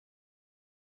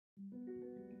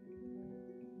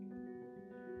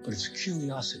but it's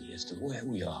curiosity as to where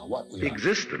we are, what we are.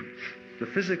 Existence, the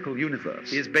physical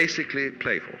universe, is basically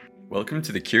playful. Welcome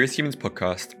to the Curious Humans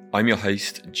podcast. I'm your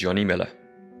host, Johnny Miller.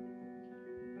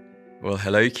 Well,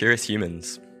 hello, Curious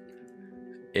Humans.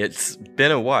 It's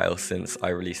been a while since I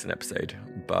released an episode,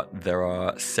 but there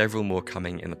are several more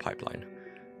coming in the pipeline.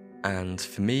 And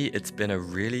for me, it's been a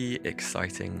really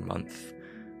exciting month.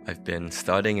 I've been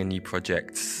starting a new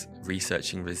project,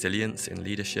 researching resilience in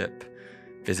leadership,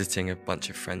 visiting a bunch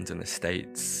of friends in the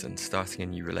States, and starting a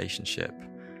new relationship.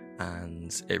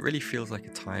 And it really feels like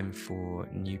a time for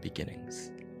new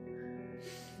beginnings.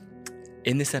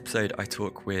 In this episode, I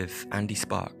talk with Andy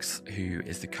Sparks, who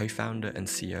is the co-founder and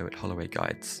CEO at Holloway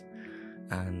Guides.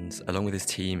 And along with his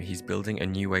team, he's building a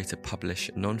new way to publish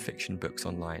non-fiction books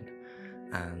online.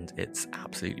 And it's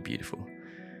absolutely beautiful.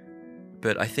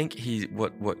 But I think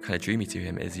what kind of drew me to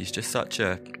him is he's just such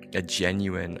a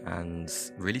genuine and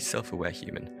really self-aware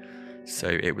human. So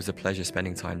it was a pleasure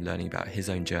spending time learning about his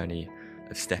own journey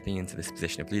of stepping into this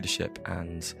position of leadership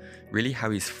and really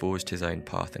how he's forged his own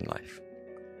path in life.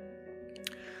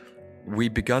 We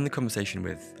began the conversation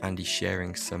with Andy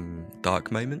sharing some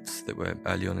dark moments that were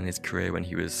early on in his career when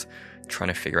he was trying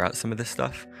to figure out some of this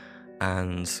stuff,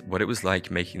 and what it was like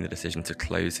making the decision to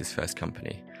close his first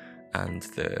company and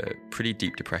the pretty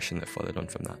deep depression that followed on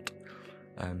from that.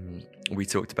 We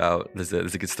talked about there's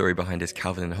a good story behind his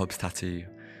Calvin and Hobbes tattoo,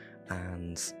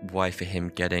 and why for him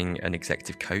getting an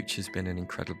executive coach has been an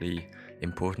incredibly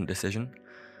important decision.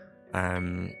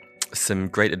 Some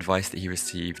great advice that he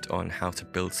received on how to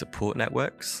build support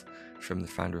networks from the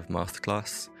founder of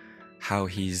Masterclass, how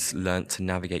he's learnt to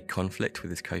navigate conflict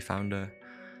with his co-founder,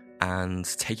 and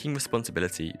taking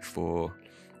responsibility for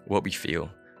what we feel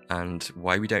and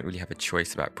why we don't really have a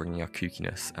choice about bringing our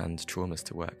kookiness and traumas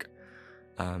to work.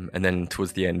 And then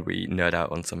towards the end, we nerd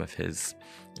out on some of his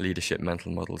leadership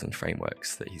mental models and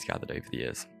frameworks that he's gathered over the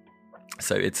years.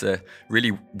 So it's a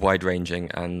really wide-ranging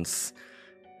and,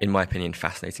 in my opinion,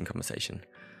 fascinating conversation.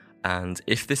 And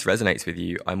if this resonates with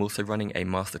you, I'm also running a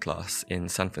masterclass in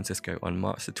San Francisco on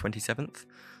March the 27th.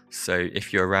 So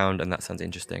if you're around and that sounds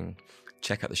interesting,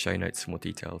 check out the show notes for more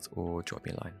details or drop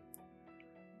me a line.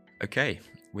 Okay,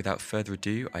 without further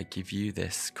ado, I give you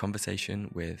this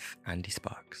conversation with Andy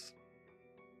Sparks.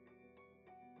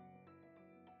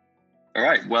 All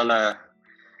right, well,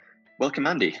 welcome,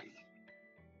 Andy.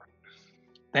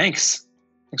 Thanks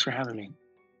for having me.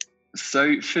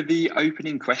 So for the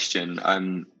opening question,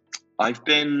 I've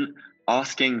been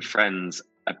asking friends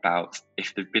about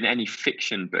if there've been any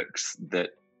fiction books that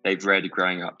they've read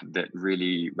growing up that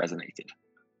really resonated.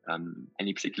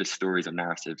 Any particular stories or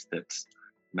narratives that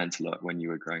meant a lot when you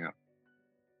were growing up?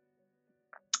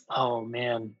 Oh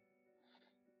man,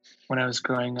 when I was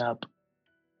growing up,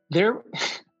 there,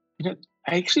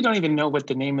 I actually don't even know what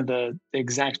the name of the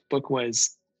exact book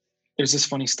was. There's this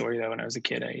funny story though. When I was a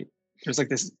kid, there's like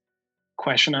this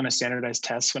question on a standardized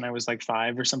test when I was like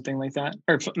 5 or something like that,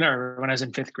 or when I was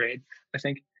in 5th grade, I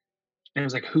think. And it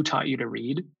was like, who taught you to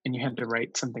read? And you had to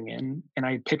write something in. And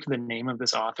I picked the name of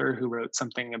this author who wrote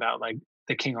something about like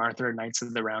the King Arthur Knights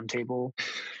of the Round Table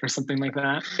or something like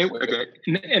that.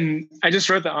 And I just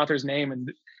wrote the author's name,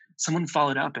 and someone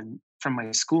followed up from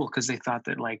my school because they thought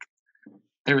that like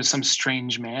there was some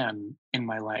strange man in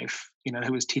my life,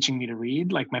 who was teaching me to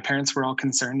read. Like my parents were all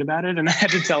concerned about it, and I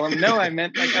had to tell them, no, I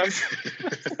meant like I was.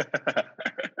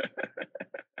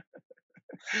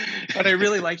 But I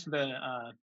really liked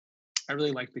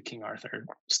the King Arthur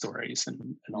stories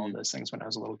and all of those things when I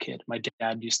was a little kid. My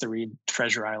dad used to read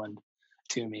Treasure Island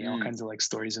to me, all kinds of like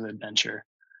stories of adventure.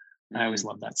 I always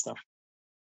loved that stuff.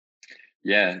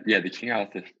 Yeah, the King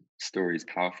Arthur story is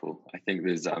powerful. I think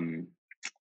there's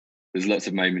lots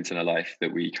of moments in our life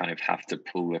that we kind of have to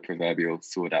pull the proverbial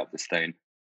sword out of the stone,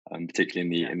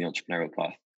 particularly in the entrepreneurial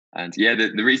path. And yeah,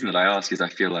 the reason that I ask is I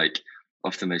feel like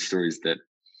often those stories that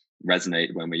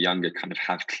resonate when we're younger kind of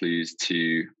have clues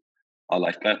to our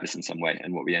life purpose in some way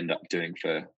and what we end up doing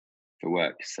for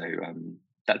work. So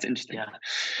that's interesting. Yeah,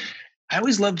 I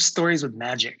always loved stories with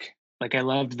magic. Like I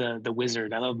loved the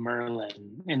wizard. I loved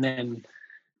Merlin, and then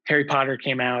Harry Potter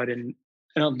came out, and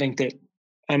I don't think that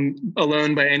I'm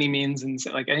alone by any means. And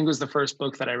so, like I think it was the first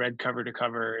book that I read cover to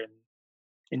cover and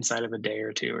inside of a day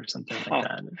or two or something like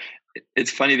that.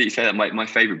 It's funny that you say that. My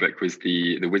favorite book was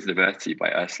the Wizard of Earthsea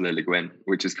by Ursula Le Guin,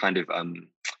 which is kind of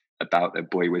about a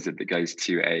boy wizard that goes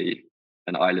to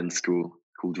an island school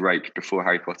called Roke before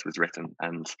Harry Potter was written.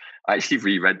 And I actually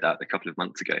reread that a couple of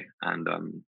months ago, and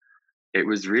it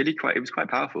was quite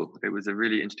powerful. It was a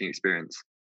really interesting experience.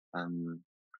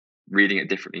 Reading it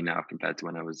differently now compared to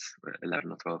when I was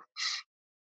 11 or 12.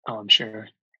 Oh, I'm sure.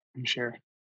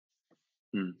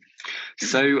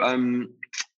 So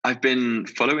I've been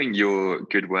following your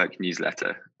Good Work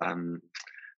newsletter,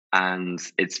 and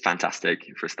it's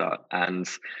fantastic for a start. And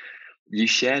you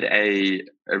shared a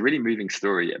really moving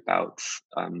story about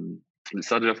it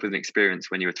started off with an experience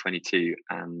when you were 22,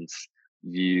 and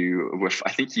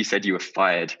I think you said you were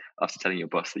fired after telling your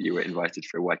boss that you were invited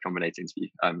for a Y Combinator interview,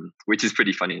 which is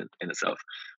pretty funny in itself.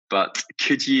 But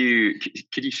could you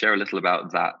share a little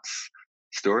about that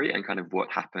story and kind of what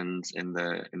happened in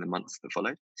the months that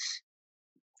followed?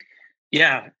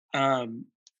 Yeah, I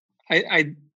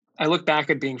look back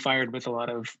at being fired with a lot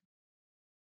of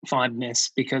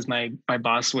fondness because my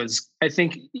boss was, I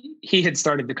think he had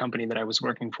started the company that I was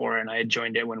working for, and I had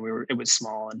joined it when it was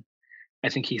small, and I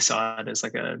think he saw it as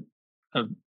like a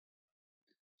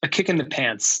kick in the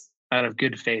pants out of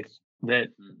good faith that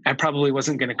I probably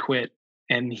wasn't going to quit.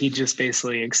 And he just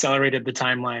basically accelerated the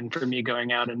timeline for me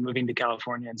going out and moving to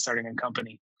California and starting a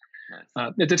company.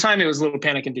 Nice. At the time, it was a little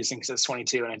panic inducing because I was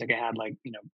 22 and I think I had like,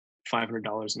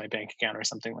 $500 in my bank account or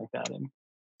something like that. And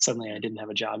suddenly I didn't have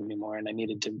a job anymore and I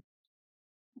needed to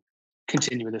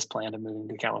continue with this plan of moving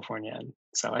to California. And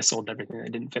so I sold everything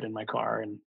that didn't fit in my car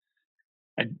and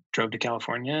I drove to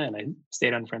California and I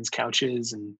stayed on friends'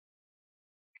 couches and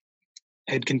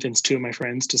I had convinced two of my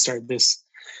friends to start this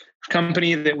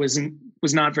company that was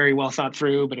not very well thought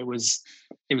through, but it was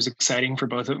exciting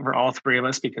for all three of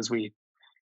us because it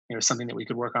was something that we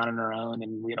could work on our own.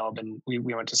 And we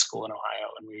went to school in Ohio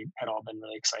and we had all been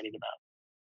really excited about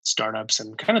startups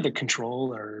and kind of the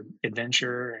control or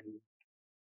adventure and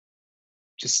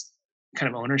just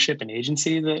kind of ownership and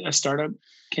agency that a startup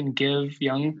can give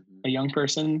a young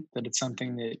person, that it's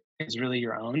something that is really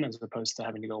your own as opposed to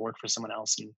having to go work for someone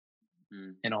else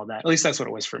and all that. At least that's what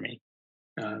it was for me.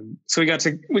 So we got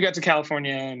to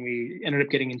California and we ended up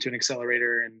getting into an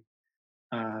accelerator.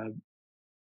 And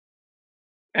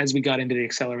as we got into the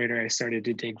accelerator, I started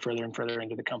to dig further and further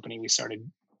into the company. We started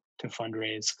to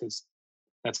fundraise because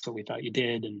that's what we thought you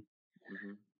did. And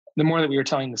the more that we were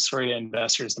telling the story to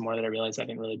investors, the more that I realized I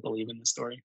didn't really believe in the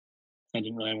story. I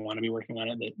didn't really want to be working on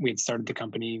it. That we had started the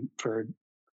company for,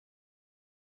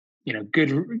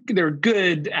 there were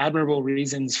good, admirable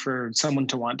reasons for someone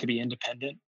to want to be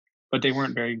independent, but they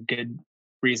weren't very good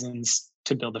reasons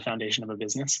to build the foundation of a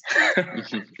business.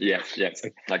 Yeah,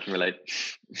 I can relate.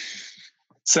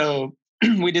 So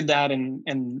we did that,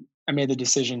 and I made the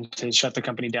decision to shut the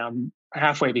company down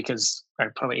halfway because,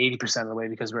 or probably 80% of the way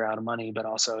because we were out of money, but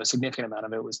also a significant amount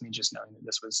of it was me just knowing that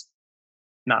this was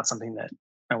not something that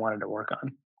I wanted to work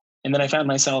on. And then I found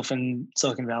myself in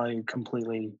Silicon Valley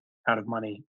completely out of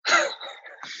money.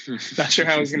 Not sure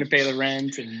how I was going to pay the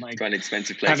rent and like an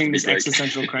expensive place having this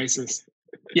existential crisis.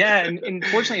 Yeah, and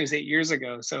fortunately it was 8 years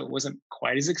ago, so it wasn't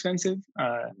quite as expensive.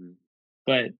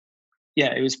 But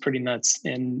yeah, it was pretty nuts.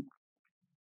 And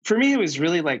for me, it was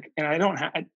really like, and I don't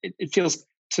have, it feels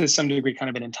to some degree kind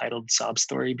of an entitled sob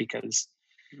story because,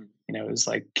 it was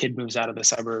like kid moves out of the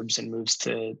suburbs and moves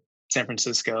to San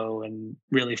Francisco and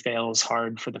really fails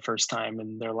hard for the first time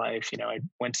in their life. I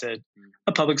went to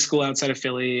a public school outside of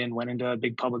Philly and went into a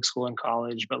big public school in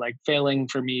college, but like failing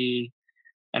for me,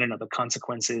 I don't know, the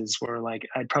consequences were like,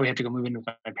 I'd probably have to go move in with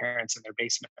my parents in their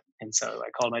basement. And so I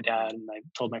called my dad and I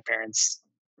told my parents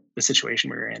the situation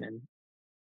we were in. And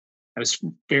I was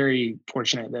very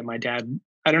fortunate that my dad,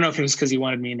 I don't know if it was because he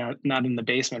wanted me not in the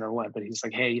basement or what, but he's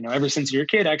like, hey, ever since you're a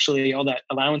kid, actually, all that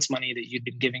allowance money that you'd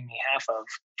been giving me half of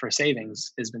for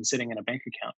savings has been sitting in a bank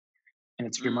account and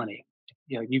it's your money.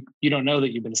 You don't know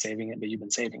that you've been saving it, but you've been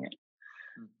saving it.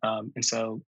 And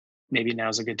so maybe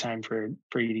now's a good time for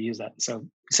you to use that. So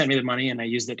he sent me the money and I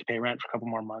used it to pay rent for a couple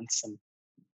more months and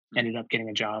ended up getting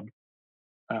a job.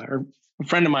 Or a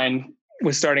friend of mine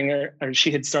was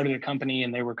she had started a company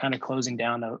and they were kind of closing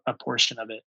down a portion of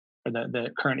it, or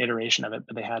the current iteration of it,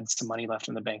 but they had some money left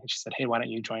in the bank. And she said, hey, why don't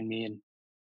you join me and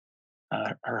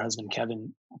her husband,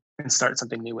 Kevin, and start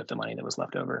something new with the money that was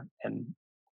left over. And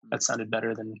that sounded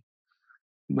better than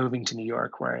moving to New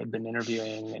York where I'd been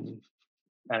interviewing and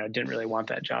I didn't really want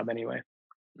that job anyway.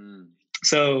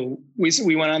 So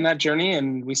we went on that journey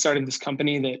and we started this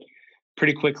company that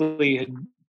pretty quickly had,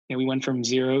 we went from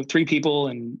 3 people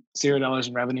and $0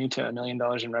 in revenue to $1 million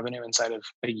in revenue inside of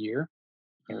a year.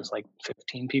 It was like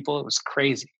 15 people. It was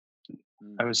crazy.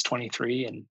 I was 23.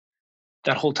 And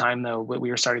that whole time though, we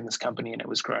were starting this company and it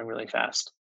was growing really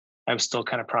fast. I was still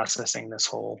kind of processing this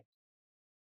whole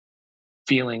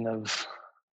feeling of,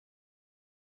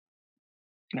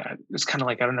 it's kind of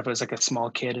like, I don't know if it was like a small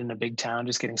kid in a big town,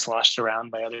 just getting sloshed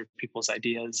around by other people's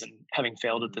ideas and having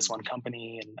failed at this one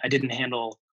company. And I didn't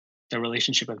handle the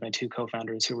relationship with my 2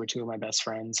 co-founders who were 2 of my best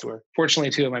friends, who are fortunately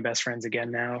 2 of my best friends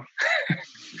again now.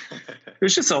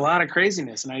 was just a lot of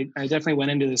craziness. And I definitely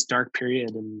went into this dark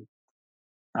period. And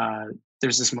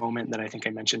there's this moment that I think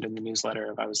I mentioned in the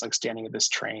newsletter of I was like standing at this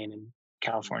train in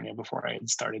California before I had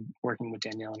started working with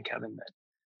Danielle and Kevin, that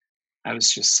I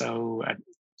was just so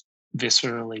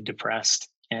viscerally depressed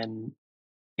and,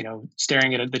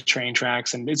 staring at the train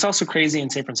tracks. And it's also crazy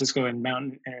in San Francisco and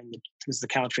Mountain, and there's the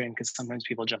Caltrain, because sometimes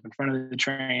people jump in front of the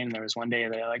train. There was one day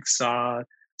they like saw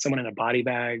someone in a body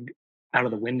bag out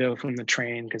of the window from the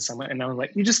train and I was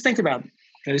like, you just think about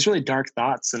these really dark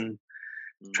thoughts and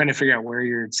trying to figure out where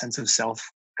your sense of self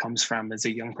comes from as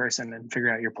a young person and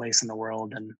figure out your place in the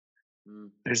world. And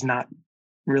there's not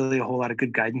really a whole lot of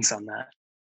good guidance on that.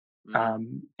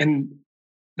 And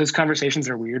those conversations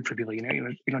are weird for people.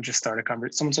 You don't just start a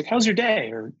conversation. Someone's like, "How's your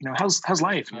day?" Or how's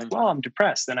life? And I'm like, "Well, I'm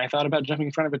depressed, and I thought about jumping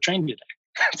in front of a train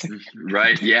today."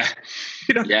 Right? Yeah.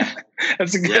 Yeah.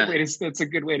 That's a good way to. That's a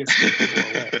good way to scare people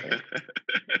away.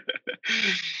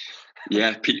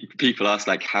 Yeah, people ask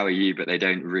like, "How are you?" but they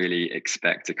don't really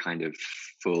expect a kind of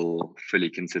fully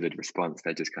considered response.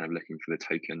 They're just kind of looking for the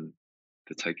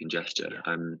token gesture.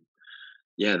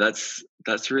 Yeah, that's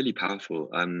really powerful.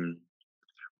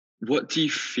 What do you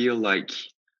feel like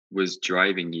was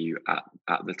driving you at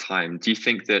the time? Do you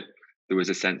think that there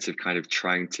was a sense of kind of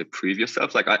trying to prove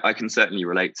yourself? Like I can certainly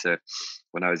relate to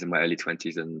when I was in my early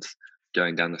 20s and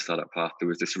going down the startup path. There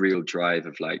was this real drive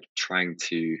of like trying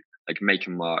to like make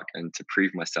a mark and to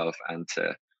prove myself and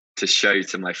to show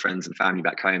to my friends and family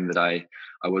back home that I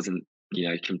wasn't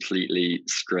completely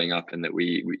screwing up, and that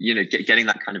we getting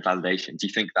that kind of validation. Do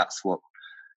you think that's what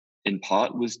in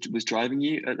part was driving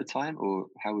you at the time, or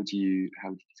how would you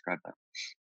describe that?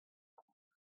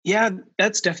 Yeah,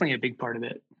 that's definitely a big part of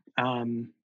it.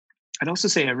 I'd also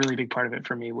say a really big part of it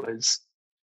for me was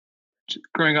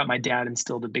growing up. My dad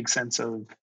instilled a big sense of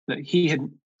that he had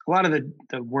a lot of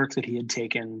the work that he had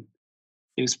taken.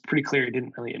 It was pretty clear he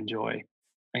didn't really enjoy.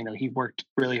 He worked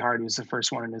really hard. He was the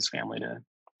first one in his family to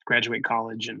graduate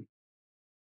college, and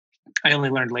I only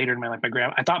learned later in my life.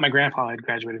 I thought my grandpa had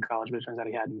graduated college, but it turns out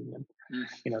he hadn't. And,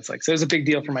 it's like, so it was a big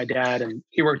deal for my dad, and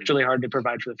he worked really hard to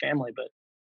provide for the family. But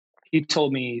he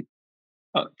told me,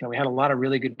 we had a lot of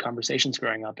really good conversations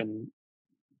growing up. And when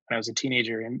I was a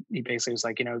teenager, and he basically was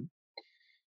like,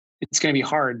 it's going to be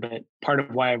hard, but part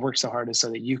of why I've worked so hard is so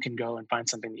that you can go and find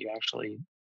something that you actually,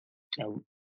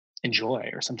 enjoy,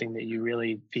 or something that you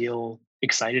really feel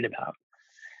excited about.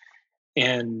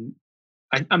 And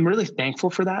I'm really thankful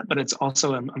for that, but it's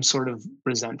also I'm sort of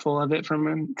resentful of it from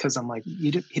him, because I'm like, I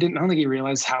don't think he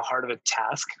realized how hard of a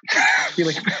task he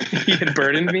had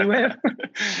burdened me with.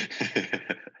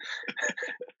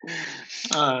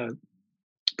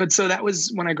 But so that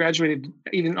was when I graduated.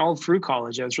 Even all through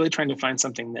college, I was really trying to find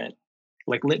something that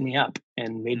like lit me up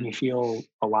and made me feel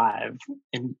alive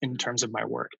in terms of my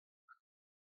work.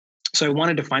 So I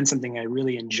wanted to find something I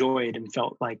really enjoyed and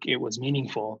felt like it was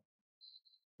meaningful.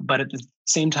 But at the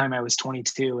same time, I was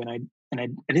 22, and I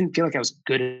didn't feel like I was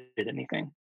good at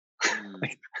anything.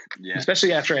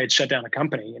 Especially after I had shut down a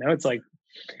company, it's like,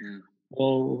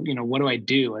 well, what do I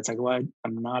do? It's like, well,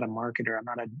 I'm not a marketer. I'm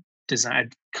not a design. I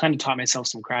kind of taught myself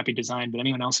some crappy design, but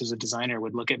anyone else who's a designer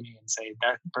would look at me and say,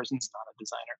 that person's not a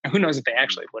designer. Who knows if they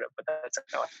actually would have, but that's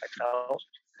how I felt.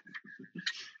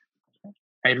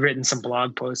 I had written some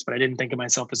blog posts, but I didn't think of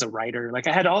myself as a writer. Like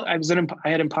I had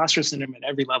imposter syndrome at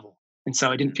every level. And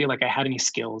so I didn't feel like I had any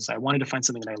skills. I wanted to find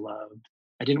something that I loved.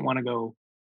 I didn't want to go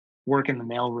work in the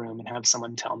mailroom and have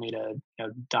someone tell me to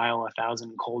dial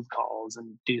 1,000 cold calls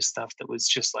and do stuff that was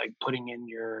just like putting in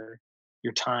your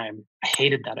time. I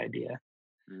hated that idea.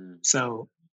 So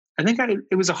I think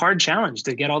it was a hard challenge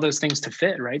to get all those things to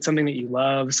fit, right? Something that you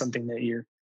love, something that you're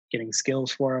getting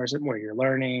skills for, where you're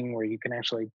learning, where you can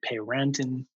actually pay rent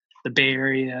in the Bay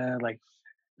Area. Like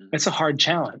it's a hard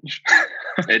challenge.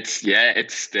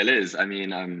 It still is. I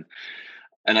mean,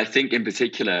 and I think in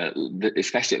particular,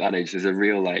 especially at that age, there's a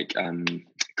real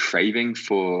craving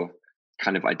for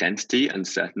kind of identity and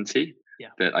certainty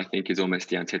that I think is almost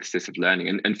the antithesis of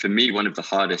learning. And for me, one of the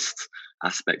hardest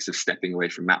aspects of stepping away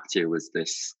from Maptio was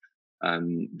this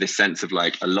sense of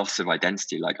like a loss of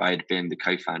identity. Like I had been the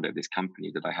co-founder of this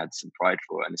company that I had some pride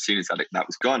for, and as soon as that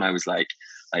was gone, I was like,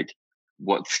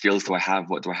 what skills do I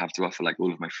have? What do I have to offer? Like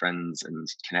all of my friends and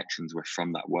connections were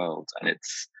from that world, and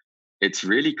it's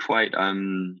really quite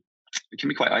it can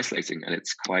be quite isolating, and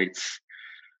it's quite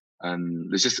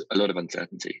there's just a lot of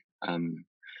uncertainty.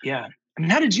 Yeah, I mean,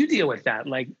 how did you deal with that?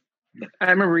 Like, I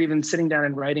remember even sitting down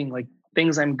and writing like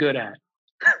things I'm good at.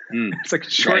 It's like a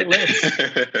short list.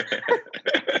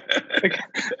 Like,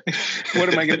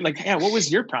 what am I gonna like? Yeah, what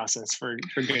was your process for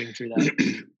getting through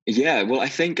that? Yeah, well, I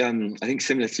think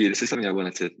similar to you, this is something I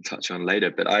wanted to touch on later,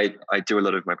 but I do a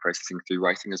lot of my processing through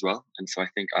writing as well, and so I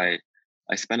think I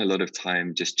spend a lot of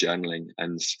time just journaling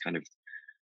and kind of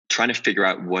trying to figure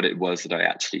out what it was that I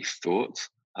actually thought,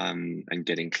 and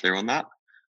getting clear on that.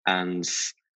 And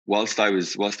whilst I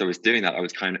was doing that, I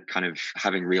was kind of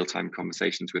having real time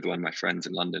conversations with one of my friends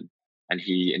in London, and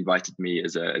he invited me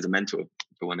as a mentor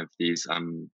for one of these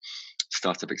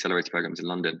startup accelerator programs in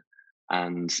London,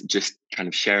 and just kind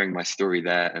of sharing my story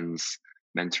there and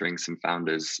mentoring some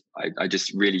founders. I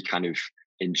just really kind of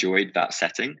enjoyed that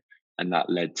setting, and that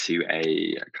led to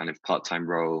a kind of part-time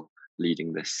role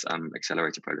leading this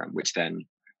accelerator program, which then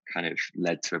kind of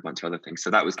led to a bunch of other things. So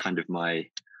that was kind of my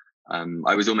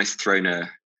I was almost thrown a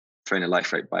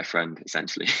life rate by a friend,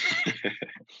 essentially.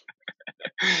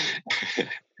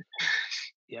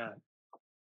 Yeah.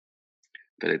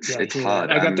 But it's Yeah.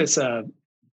 hard. I got this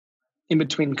in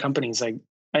between companies, like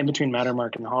in between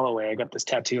Mattermark and Holloway, I got this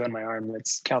tattoo on my arm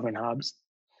that's Calvin Hobbes.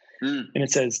 Mm, And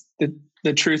it says,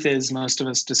 the truth is most of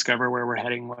us discover where we're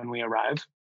heading when we arrive.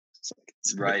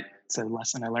 right. It's a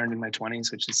lesson I learned in my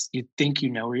 20s, which is you think you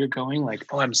know where you're going. Like,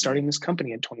 oh, I'm starting this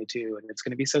company at 22 and it's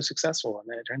going to be so successful. And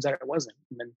then it turns out it wasn't.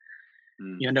 And then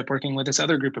you end up working with this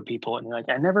other group of people. And you're like,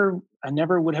 I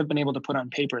never would have been able to put on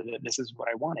paper that this is what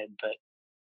I wanted, but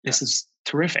this is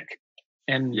terrific.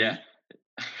 And Yeah.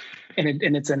 and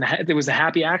it was a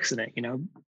happy accident, you know.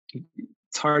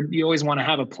 It's hard. You always want to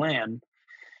have a plan,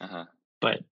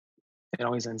 but it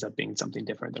always ends up being something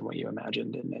different than what you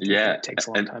imagined. And I think it takes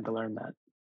a long time to learn that.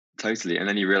 Totally. And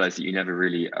then you realize that you never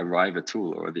really arrive at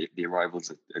all, or the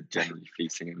arrivals are generally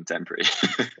fleeting and temporary.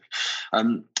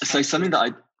 So something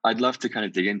that I'd love to kind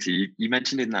of dig into, you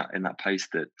mentioned in that post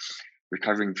that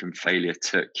recovering from failure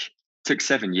took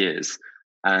 7 years.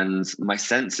 And my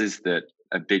sense is that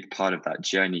a big part of that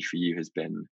journey for you has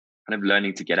been kind of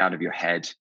learning to get out of your head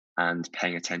and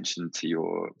paying attention to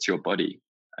your body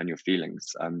and your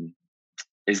feelings.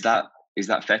 Is that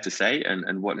fair to say?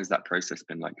 And what has that process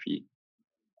been like for you?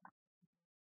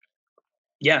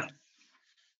 Yeah,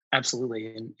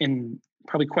 absolutely. In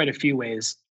probably quite a few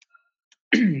ways.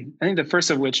 I think the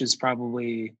first of which is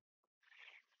probably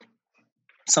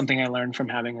something I learned from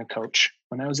having a coach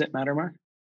when I was at Mattermark.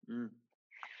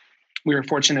 We were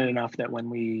fortunate enough that when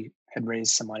we had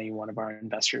raised some money, one of our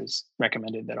investors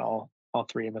recommended that all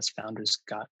three of us founders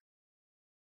got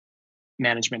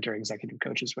management or executive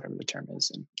coaches, whatever the term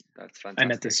is. And that's fantastic. I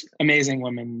met this amazing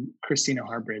woman, Christina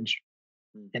Harbridge,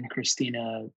 and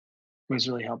Christina was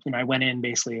really helpful. I went in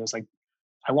basically, I was like,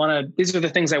 these are the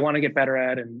things I want to get better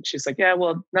at. And she's like, yeah,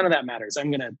 well, none of that matters.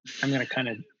 I'm going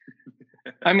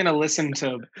to listen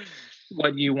to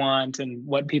what you want and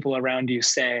what people around you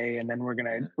say. And then we're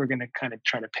going to kind of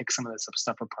try to pick some of this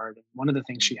stuff apart. And one of the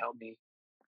things she helped me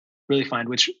really find,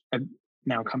 which I've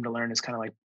now come to learn is kind of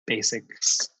like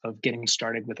basics of getting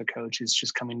started with a coach, is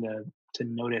just coming to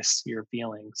notice your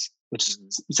feelings, which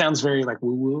sounds very like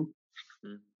woo woo,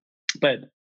 but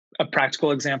a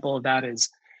practical example of that is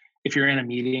if you're in a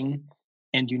meeting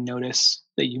and you notice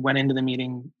that you went into the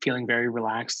meeting feeling very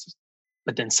relaxed,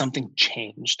 but then something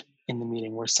changed in the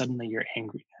meeting where suddenly you're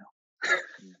angry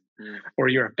now, or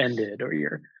you're offended, or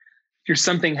you're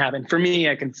something happened. For me,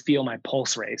 I can feel my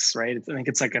pulse race, right? I think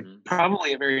it's like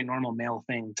probably a very normal male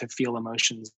thing to feel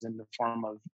emotions in the form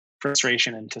of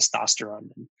frustration and testosterone.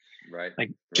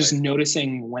 And just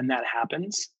noticing when that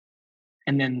happens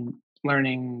and then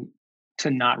learning to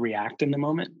not react in the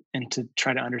moment and to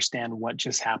try to understand what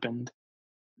just happened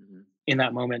in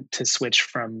that moment, to switch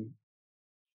from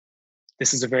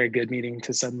this is a very good meeting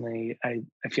to suddenly I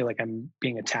feel like I'm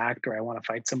being attacked, or I want to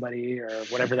fight somebody, or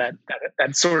whatever that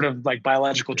sort of like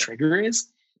biological trigger is.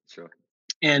 Sure.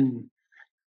 And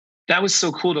that was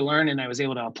so cool to learn. And I was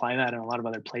able to apply that in a lot of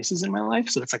other places in my life.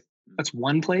 So that's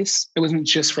one place. It wasn't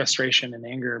just frustration and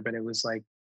anger, but it was like,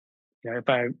 if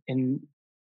when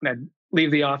I'd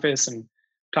leave the office and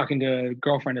talking to a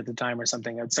girlfriend at the time or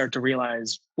something, I'd start to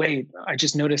realize, wait, I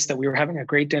just noticed that we were having a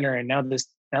great dinner, and now this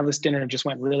dinner just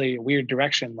went really a weird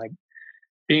direction. Like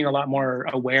being a lot more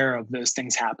aware of those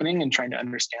things happening and trying to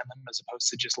understand them, as opposed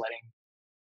to just letting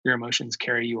your emotions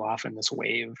carry you off in this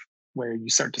wave where you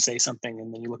start to say something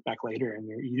and then you look back later and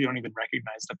you don't even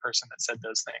recognize the person that said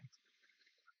those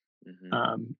things.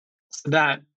 So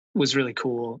that was really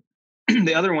cool.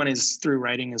 The other one is through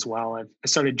writing as well. I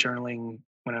started journaling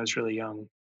when I was really young.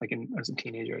 I was a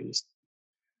teenager. I just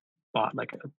bought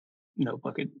like a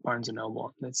notebook at Barnes and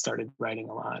Noble and started writing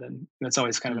a lot. And it's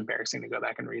always kind of embarrassing to go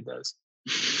back and read those.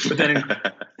 But then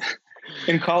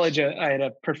In college, I had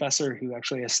a professor who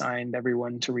actually assigned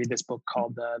everyone to read this book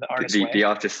called The Artist's Way. The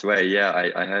Artist's Way. Yeah,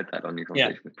 I heard that on your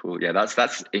conversation with Paul. Yeah,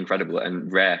 that's incredible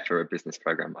and rare for a business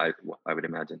program, I would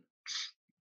imagine.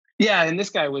 Yeah, and this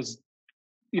guy was,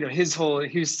 he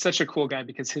was such a cool guy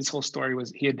because his whole story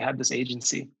was he had this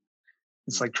agency,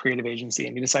 this like creative agency,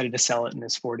 and he decided to sell it in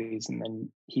his 40s. And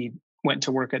then he went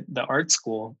to work at the art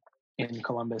school in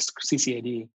Columbus,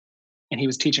 CCAD, and he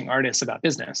was teaching artists about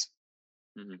business.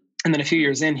 Mm-hmm. And then a few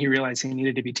years in, he realized he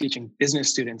needed to be teaching business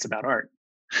students about art.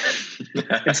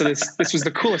 And so this was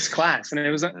the coolest class.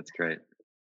 And that's great.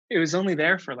 It was only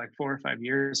there for like 4 or 5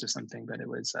 years or something, but it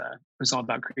was all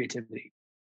about creativity.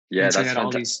 Yeah, so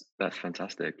that's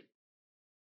fantastic.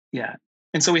 Yeah.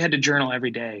 And so we had to journal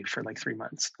every day for like 3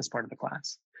 months as part of the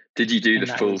class. Did you do the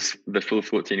full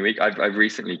 14-week? I've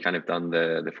recently kind of done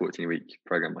the 14-week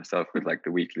program myself with like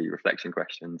the weekly reflection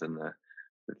questions and the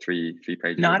three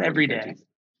pages. Not every day.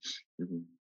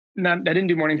 Mm-hmm. I didn't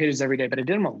do morning pages every day, but I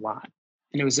did them a lot.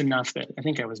 And it was enough that I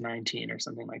think I was 19 or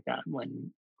something like that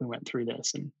when we went through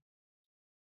this. And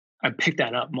I picked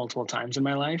that up multiple times in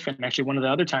my life. And actually one of the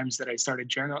other times that I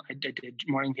started I did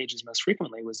morning pages most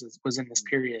frequently was in this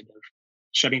period of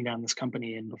shutting down this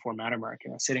company and before Mattermark.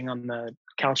 And I was sitting on the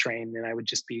Caltrain and I would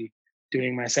just be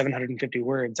doing my 750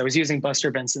 words. I was using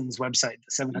Buster Benson's website,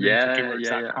 the 750words.com.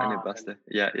 Yeah, I know Buster.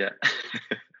 Yeah.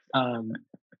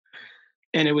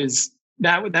 And it was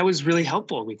that was really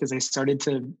helpful because I started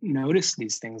to notice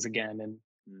these things again,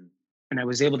 and I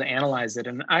was able to analyze it.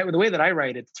 And the way that I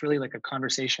write, it's really like a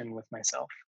conversation with myself,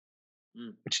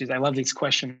 which is I love these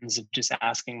questions of just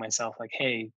asking myself, like,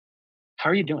 "Hey, how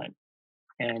are you doing?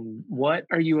 And what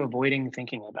are you avoiding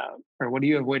thinking about, or what are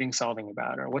you avoiding solving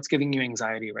about, or what's giving you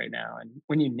anxiety right now?" And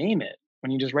when you name it,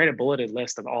 when you just write a bulleted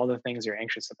list of all the things you're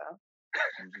anxious about,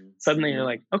 suddenly you're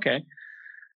like, okay.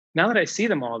 Now that I see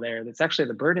them all there, that's actually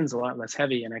the burden's a lot less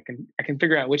heavy, and I can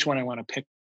figure out which one I want to pick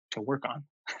to work on.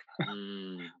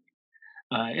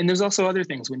 And there's also other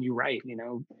things when you write.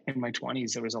 In my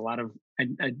 20s, there was a lot of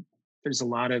there's a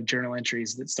lot of journal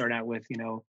entries that start out with,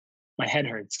 my head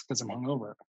hurts because I'm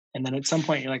hungover, and then at some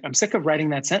point you're like, I'm sick of writing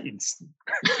that sentence.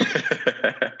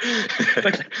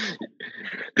 Like,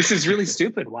 this is really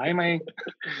stupid. Why am I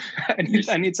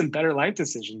need some better life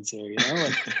decisions here,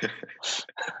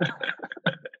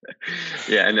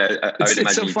 Yeah, and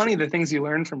it's so funny the things you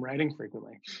learn from writing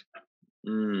frequently.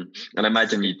 And I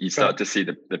imagine you start to see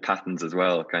the patterns as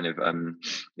well. Kind of,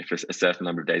 if a certain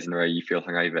number of days in a row you feel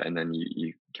hungover, and then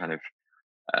you kind of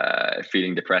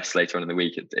feeling depressed later on in the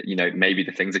week. Maybe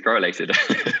the things are correlated.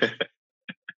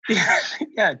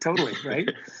 Yeah, totally, right.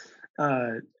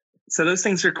 So those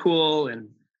things are cool, and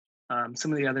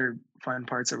some of the other fun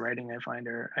parts of writing I find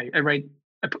are I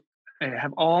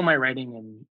have all my writing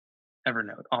in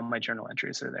Evernote. All my journal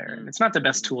entries are there. And it's not the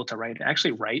best tool to write. I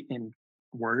actually write in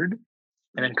Word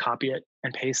and then copy it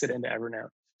and paste it into Evernote,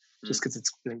 just because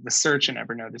it's the search in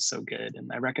Evernote is so good,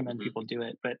 and I recommend people do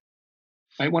it. But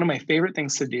one of my favorite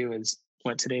things to do is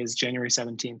today is January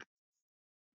 17th.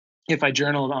 If I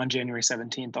journaled on January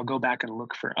 17th, I'll go back and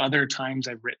look for other times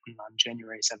I've written on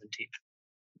January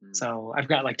 17th. So I've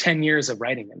got like 10 years of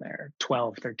writing in there,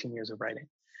 12, 13 years of writing.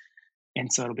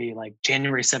 And so it'll be like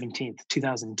January 17th,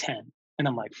 2010. And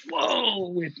I'm like,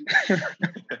 whoa.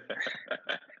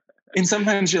 And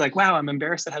sometimes you're like, wow, I'm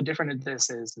embarrassed at how different this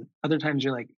is. And other times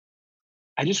you're like,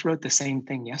 I just wrote the same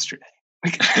thing yesterday.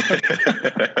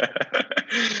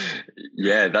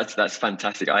 Yeah, that's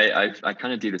fantastic. I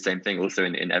kind of do the same thing also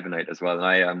in Evernote as well.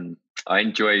 And I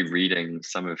enjoy reading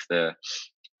some of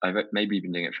I've maybe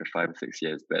been doing it for 5 or 6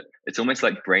 years, but it's almost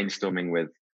like brainstorming with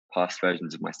past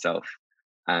versions of myself.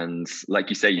 And like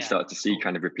you say, you start to see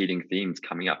kind of repeating themes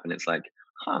coming up, and it's like,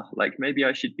 like maybe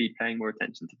I should be paying more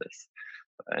attention to this.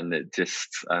 And it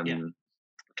just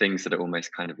things that are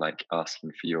almost kind of like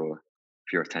asking for your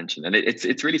attention, and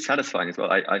it's really satisfying as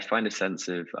well. I find a sense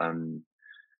of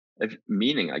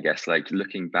meaning, I guess, like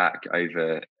looking back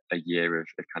over a year of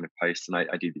kind of posts, and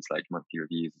I do these like monthly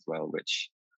reviews as well, which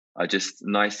are just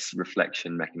nice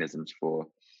reflection mechanisms for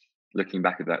looking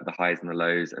back at the highs and the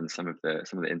lows, and some of the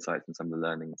insights and some of the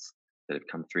learnings that have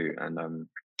come through. And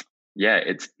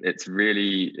it's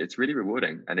really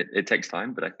rewarding, and it takes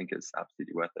time, but I think it's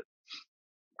absolutely worth it.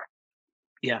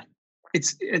 Yeah,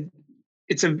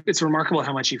 it's remarkable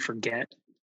how much you forget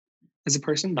as a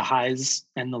person, the highs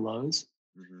and the lows.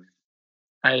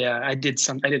 I did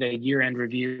a year-end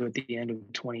review at the end of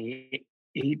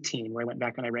 2018 where I went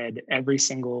back and I read every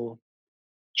single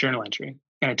journal entry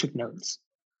and I took notes.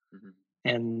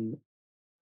 And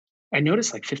I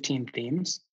noticed like 15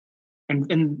 themes.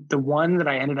 And the one that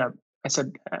I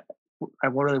said, I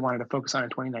really wanted to focus on in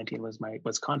 2019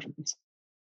 was confidence.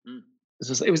 Mm.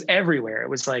 It was everywhere. It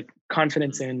was like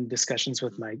confidence in discussions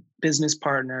with my business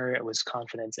partner. It was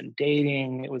confidence in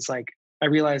dating. It was like I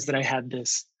realized that I had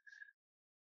this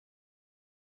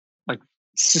like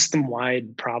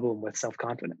system-wide problem with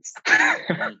self-confidence.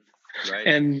 Right.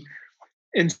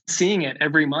 And seeing it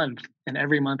every month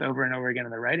over and over again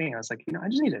in the writing, I was like, I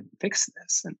just need to fix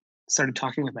this. And started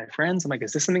talking with my friends. I'm like,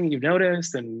 is this something you've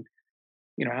noticed? And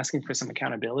asking for some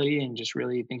accountability and just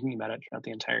really thinking about it throughout the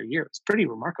entire year. It's pretty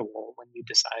remarkable when you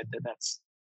decide that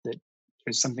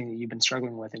there's something that you've been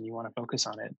struggling with and you want to focus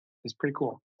on it. It's pretty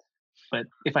cool. But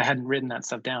if I hadn't written that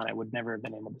stuff down, I would never have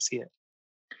been able to see it.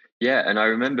 Yeah, and I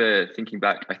remember thinking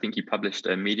back, I think you published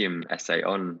a Medium essay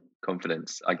on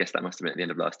confidence. I guess that must have been at the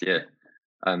end of last year.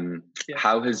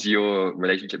 How has your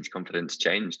relationship to confidence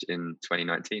changed in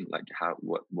 2019? Like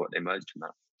what emerged from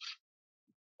that?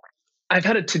 I've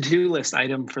had a to-do list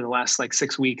item for the last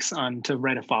 6 weeks to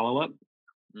write a follow-up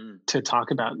to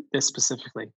talk about this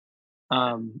specifically.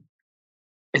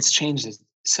 It's changed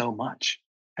so much.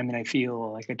 I mean, I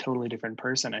feel like a totally different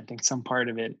person. I think some part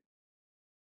of it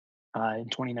in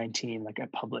 2019, I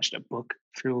published a book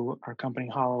through our company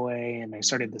Holloway, and I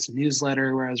started this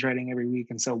newsletter where I was writing every week.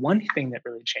 And so one thing that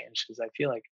really changed is I feel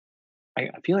like I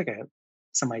have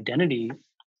some identity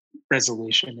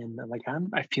resolution in that,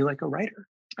 I feel like a writer.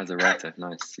 As a writer,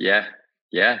 nice. Yeah,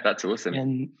 that's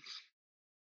awesome.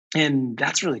 And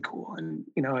that's really cool. And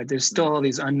there's still all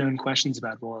these unknown questions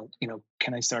about,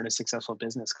 can I start a successful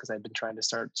business? Because I've been trying to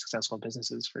start successful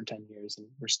businesses for 10 years, and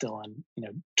we're still on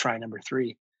try number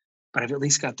 3. But I've at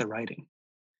least got the writing.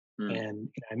 And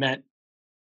I met,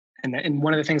 and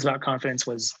one of the things about confidence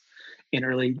was in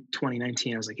early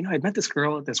 2019, I was like, I'd met this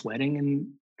girl at this wedding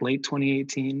in late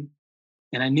 2018.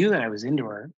 And I knew that I was into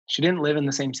her. She didn't live in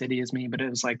the same city as me, but it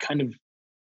was I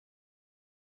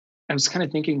was kind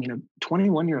of thinking,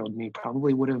 21-year-old me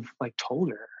probably would have told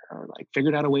her or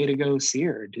figured out a way to go see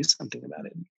her or do something about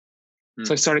it.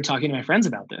 So I started talking to my friends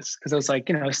about this because I was like,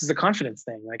 this is a confidence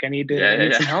thing. I need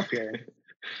some help here.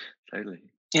 Totally.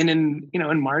 And in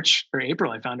March or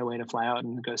April, I found a way to fly out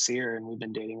and go see her, and we've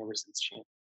been dating ever since June.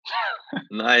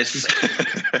 Nice.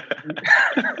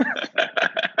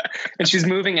 And she's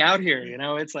moving out here.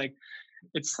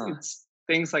 It's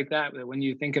things like that when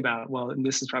you think about, well,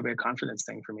 this is probably a confidence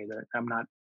thing for me, that I'm not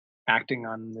acting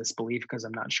on this belief because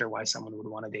I'm not sure why someone would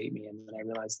want to date me. And then I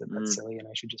realized that that's silly and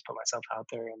I should just put myself out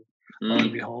there, and lo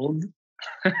and behold.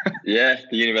 Yeah,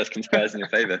 the universe conspires in your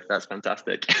favor. That's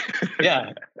fantastic.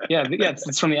 Yeah.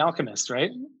 It's from The Alchemist, right?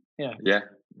 Yeah.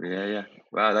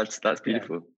 Wow, that's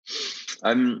beautiful.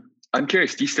 Yeah. I'm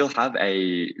curious. Do you still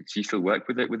work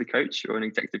with a coach or an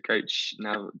executive coach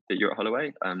now that you're at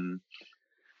Holloway?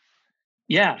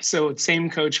 Yeah. So same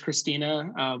coach,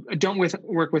 Christina. I don't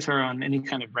work with her on any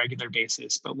kind of regular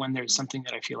basis, but when there's something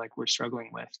that I feel like we're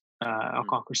struggling with, I'll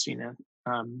call Christina.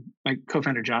 My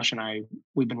co-founder Josh and I,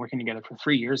 we've been working together for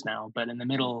 3 years now, but in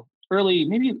the early,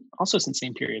 maybe also since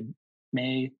same period,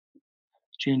 May,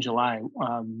 June, July,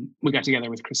 we got together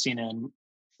with Christina. And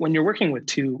when you're working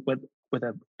with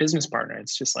a business partner,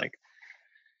 it's just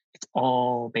it's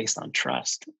all based on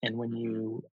trust. And when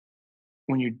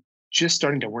you're just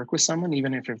starting to work with someone,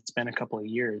 even if it's been a couple of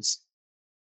years,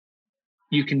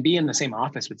 you can be in the same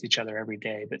office with each other every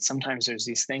day, but sometimes there's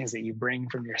these things that you bring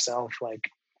from yourself, like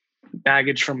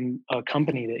baggage from a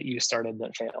company that you started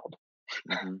that failed.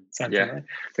 Yeah.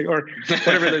 Or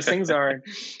whatever those things are.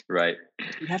 Right.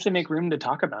 You have to make room to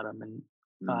talk about them.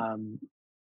 And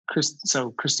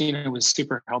so Christina was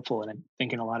super helpful, and I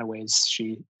think in a lot of ways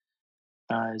she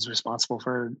is responsible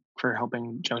for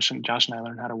helping Josh and I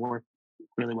learn how to work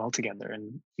really well together.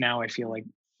 And now I feel like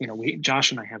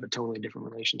Josh and I have a totally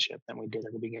different relationship than we did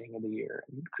at the beginning of the year,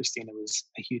 and Christina was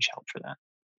a huge help for that.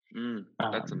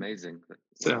 That's amazing.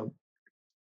 So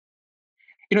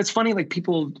it's funny,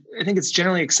 people, I think it's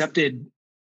generally accepted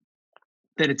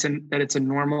that it's a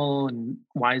normal and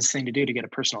wise thing to do to get a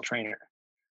personal trainer.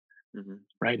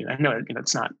 Right. And I know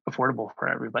it's not affordable for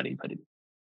everybody, but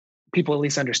people at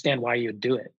least understand why you would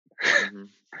do it.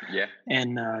 Yeah.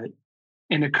 And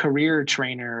in a career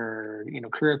trainer,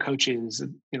 career coaches,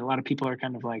 a lot of people are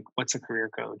kind of like, what's a career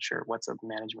coach, or what's a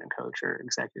management coach or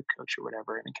executive coach or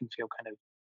whatever. And it can feel kind of,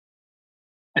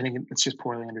 I think it's just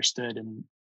poorly understood. And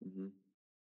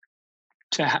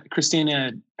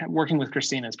Christina, working with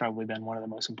Christina has probably been one of the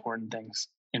most important things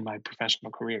in my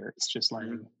professional career. It's just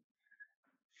learning.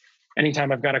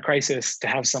 Anytime I've got a crisis, to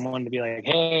have someone to be like,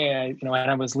 hey, when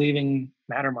I was leaving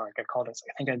Mattermark, I called her.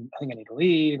 I think I need to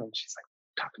leave, and she's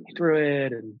talking me through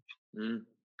it. And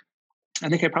I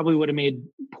think I probably would have made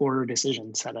poorer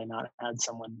decisions had I not had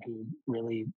someone who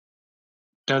really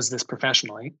does this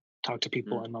professionally, talk to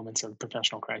people in moments of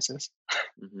professional crisis,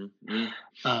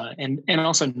 and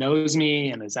also knows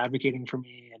me and is advocating for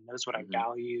me and knows what I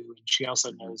value. And she also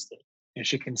knows that, you know,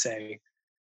 she can say,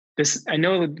 this, I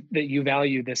know that you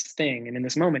value this thing, and in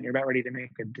this moment you're about ready to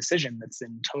make a decision that's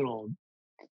in total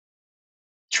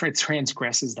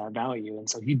transgresses that value. And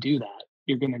so if you do that,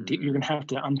 you're gonna have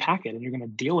to unpack it, and you're gonna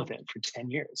deal with it for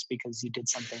 10 years because you did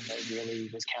something that really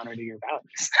was counter to your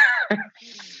values.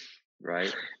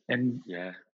 Right. And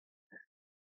yeah.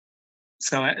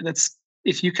 So that's,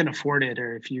 if you can afford it,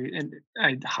 or if you, and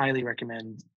I highly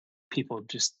recommend people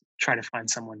just try to find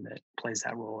someone that plays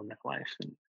that role in their life.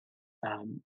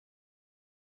 And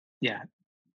yeah,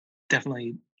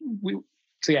 definitely.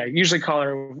 So yeah, usually call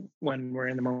her when we're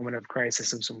in the moment of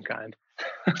crisis of some kind.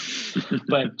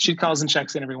 But she calls and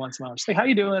checks in every once in a while. She's like, "How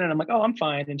you doing?" And I'm like, "Oh, I'm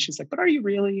fine." And she's like, "But are you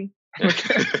really?"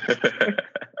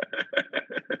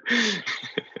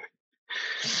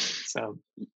 So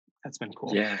that's been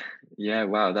cool. Yeah.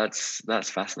 Wow, that's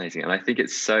fascinating, and I think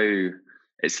it's so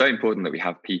important that we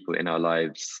have people in our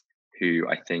lives who,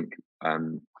 I think,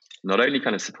 not only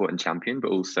kind of support and champion, but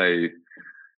also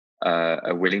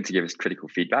are willing to give us critical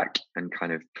feedback and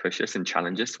kind of push us and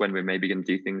challenge us when we're maybe going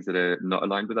to do things that are not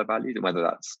aligned with our values, and whether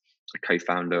that's a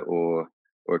co-founder or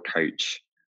a coach,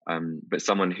 but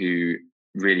someone who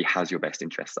really has your best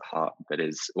interests at heart, but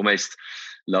is almost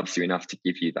loves you enough to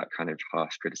give you that kind of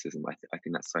harsh criticism. I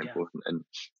think that's so important. And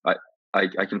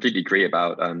I completely agree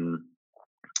about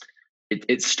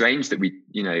it's strange that we,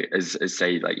 you know, as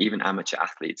say, like, even amateur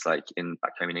athletes, like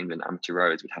back home in England, amateur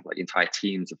rowers, we'd have like entire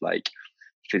teams of like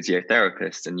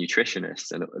physiotherapists and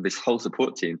nutritionists and this whole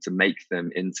support team to make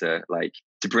them into, like,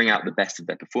 to bring out the best of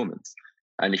their performance.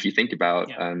 And if you think about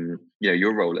you know,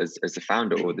 your role as a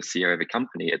founder or the CEO of a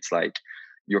company, it's like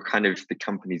you're kind of the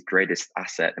company's greatest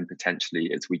asset and potentially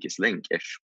its weakest link if,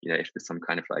 you know, if there's some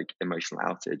kind of like emotional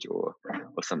outage or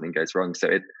something goes wrong.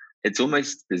 So it's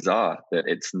almost bizarre that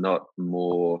it's not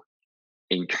more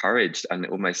encouraged and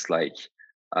almost like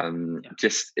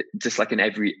just like an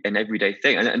everyday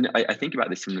thing. And I think about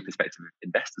this from the perspective of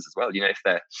investors as well. You know, if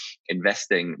they're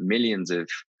investing millions of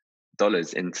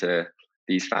dollars into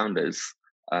these founders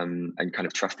and kind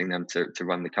of trusting them to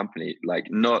run the company, like,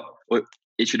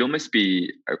 it should almost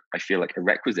be, I feel like, a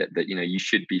requisite that, you know, you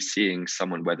should be seeing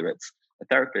someone, whether it's a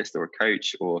therapist or a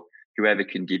coach or whoever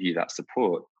can give you that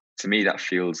support. To me, that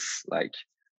feels like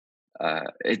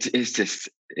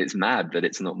it's mad that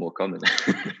it's not more common.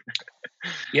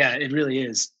 Yeah, it really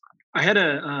is. I had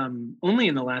only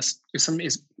in the last,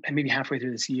 maybe halfway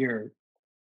through this year,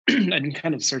 I've been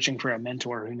kind of searching for a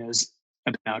mentor who knows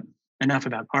enough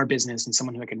about our business and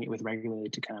someone who I can meet with regularly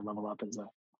to kind of level up as a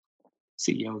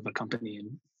CEO of a company.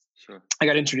 And sure. I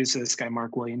got introduced to this guy,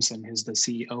 Mark Williamson, who's the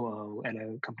COO at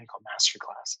a company called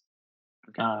Masterclass.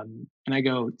 Okay. And I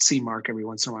go see Mark every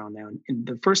once in a while now. And in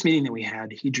the first meeting that we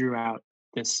had, he drew out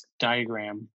this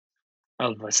diagram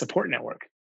of a support network.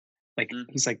 Like,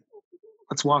 he's like,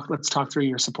 let's talk through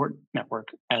your support network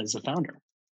as a founder.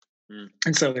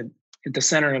 And so at the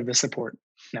center of the support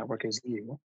network is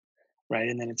you, right?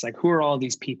 And then it's like, who are all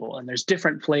these people? And there's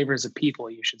different flavors of people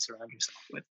you should surround yourself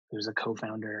with. There's a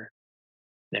co-founder,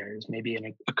 there's maybe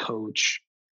a coach,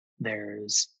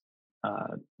 there's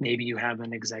maybe you have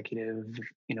an executive,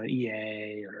 you know,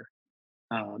 EA, or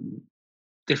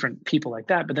different people like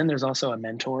that. But then there's also a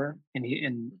mentor,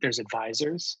 and there's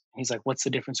advisors. He's like, what's the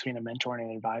difference between a mentor and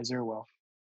an advisor? Well,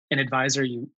 an advisor,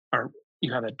 you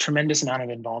have a tremendous amount of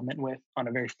involvement with on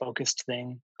a very focused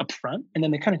thing up front, and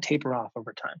then they kind of taper off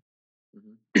over time.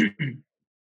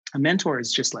 A mentor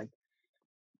is just like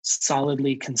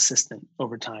solidly consistent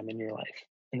over time in your life,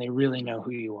 and they really know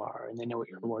who you are, and they know what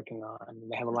you're working on,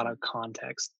 and they have a lot of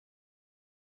context.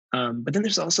 But then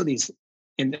there's also these,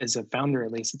 and as a founder,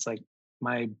 at least, it's like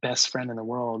my best friend in the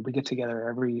world. We get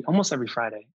together almost every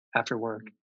Friday after work,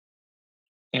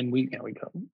 and we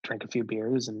go drink a few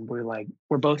beers, and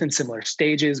we're both in similar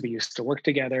stages. We used to work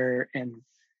together, and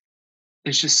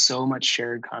there's just so much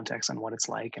shared context on what it's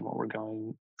like and what we're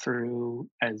going through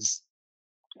as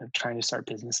trying to start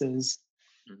businesses,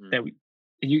 that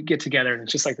you get together, and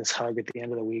it's just like this hug at the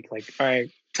end of the week. Like, all right,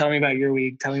 tell me about your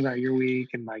week.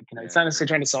 And like, you know, it's not necessarily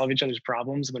trying to solve each other's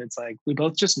problems, but it's like, we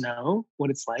both just know what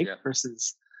it's like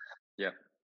versus.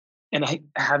 And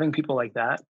having people like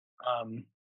that,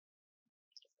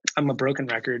 I'm a broken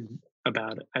record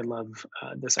about it. I love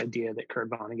this idea that Kurt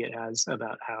Vonnegut has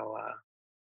about how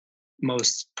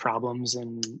most problems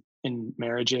in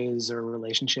marriages or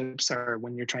relationships are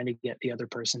when you're trying to get the other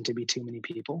person to be too many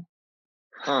people.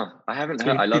 I haven't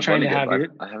heard. I love Vonnegut,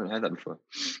 but I haven't heard that before.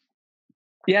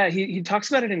 Yeah, he talks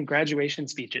about it in graduation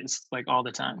speeches like all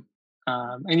the time.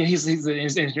 And he's an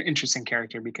interesting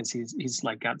character because he's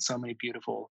like got so many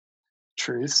beautiful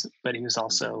truths, but he was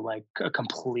also like a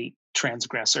complete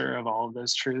transgressor of all of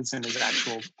those truths in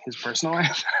his personal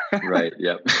life. Right.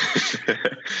 Yep.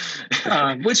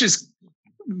 Which is,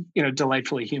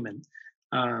 delightfully human,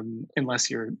 unless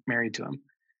you're married to him.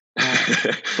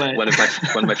 But one of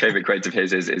my favorite quotes of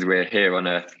his is "We're here on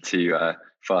Earth to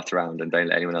fart around and don't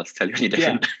let anyone else tell you any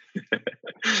different." I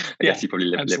guess you probably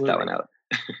lived that one out.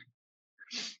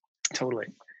 Totally.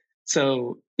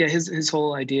 So yeah, his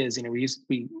whole idea is,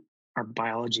 our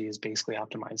biology is basically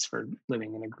optimized for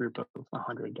living in a group of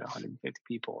 100 to 150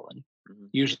 people, and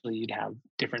usually you'd have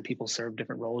different people serve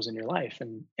different roles in your life,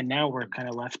 and now we're kind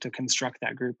of left to construct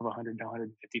that group of 100 to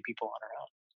 150 people on our own.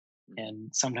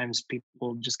 And sometimes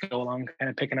people just go along kind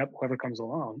of picking up whoever comes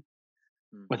along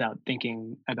without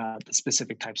thinking about the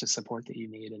specific types of support that you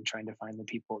need and trying to find the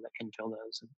people that can fill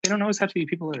those. And they don't always have to be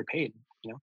people that are paid,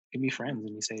 it can be friends.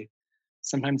 And you say,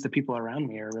 sometimes the people around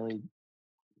me are really,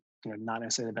 not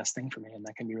necessarily the best thing for me. And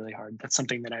that can be really hard. That's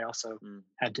something that I also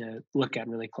had to look at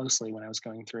really closely when I was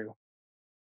going through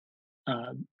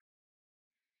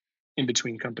in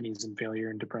between companies and failure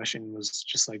and depression, was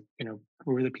just like,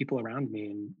 who are the people around me,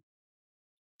 and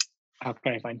how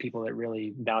can I find people that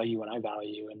really value what I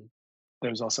value? And there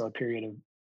was also a period of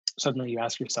suddenly you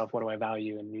ask yourself, what do I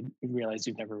value? And you realize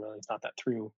you've never really thought that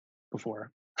through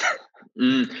before.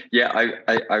 Yeah,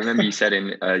 I remember you said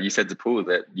to Paul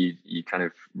that you kind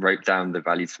of wrote down the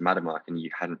values for Mattermark, and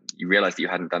you realized that you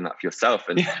hadn't done that for yourself.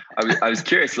 And yeah. I was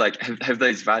curious, like, have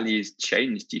those values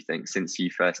changed, do you think, since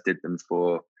you first did them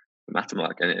for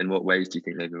Mattermark? And in what ways do you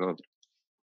think they've evolved?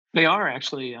 They are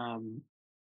actually.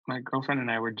 My girlfriend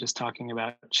and I were just talking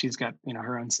about, she's got,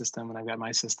 her own system and I've got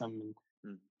my system.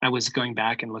 And I was going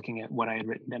back and looking at what I had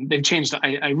written, and they've changed.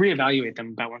 I reevaluate them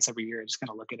about once every year. I just kind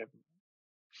of look at it,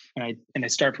 and I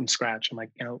start from scratch. I'm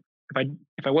like,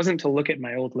 if I wasn't to look at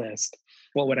my old list,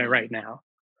 what would I write now?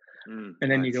 And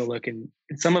then you go look, and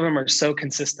some of them are so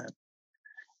consistent,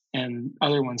 and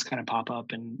other ones kind of pop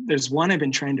up. And there's one I've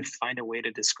been trying to find a way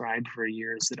to describe for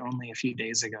years that only a few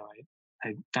days ago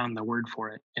I found the word for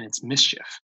it, and it's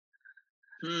mischief.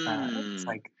 It's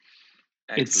like,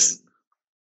 excellent.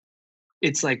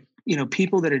 It's like,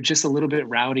 people that are just a little bit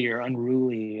rowdy or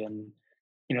unruly, and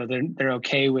they're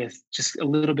okay with just a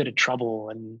little bit of trouble.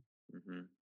 And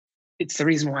it's the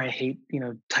reason why I hate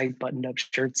tight buttoned up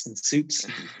shirts and suits.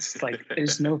 It's like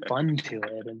there's no fun to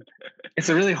it, and it's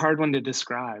a really hard one to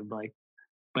describe. Like,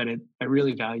 but I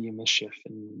really value mischief,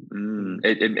 and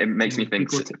it makes me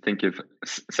think of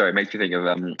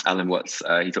Alan Watts.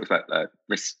 He talks about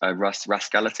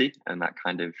rascality and that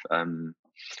kind of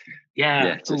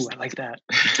Ooh, I like that.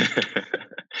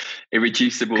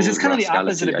 Irreducible, because it's kind of the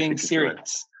opposite of being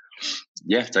serious.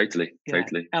 Yeah, totally.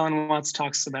 Alan Watts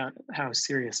talks about how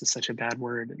serious is such a bad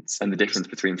word, and the difference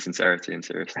between sincerity and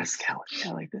seriousness. Rascality,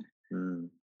 I like that.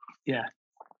 Yeah.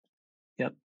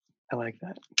 Yep, I like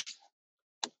that.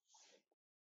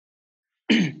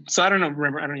 So I don't even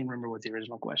remember what the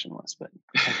original question was, but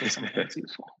hopefully something that's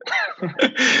useful.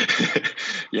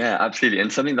 Yeah, absolutely.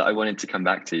 And something that I wanted to come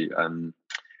back to,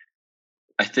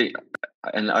 I think,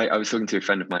 and I was talking to a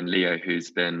friend of mine, Leo, who's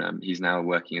been, he's now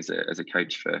working as a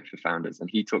coach for founders. And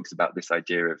he talks about this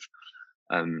idea of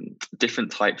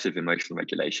different types of emotional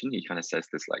regulation. He kind of says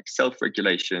there's like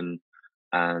self-regulation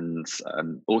and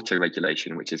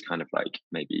auto-regulation, which is kind of like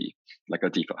maybe like our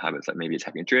default habits, like maybe it's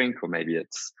having a drink, or maybe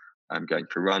it's going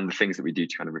for a run, the things that we do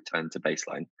to kind of return to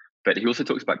baseline. But he also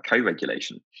talks about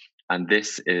co-regulation. And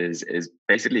this is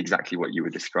basically exactly what you were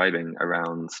describing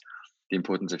around the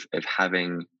importance of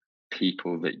having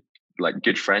people that, like,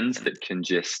 good friends that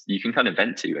you can kind of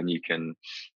vent to, and you can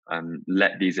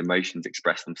let these emotions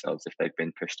express themselves if they've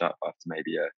been pushed up after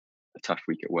maybe a tough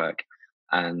week at work.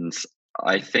 And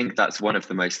I think that's one of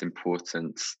the most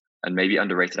important and maybe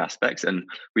underrated aspects. And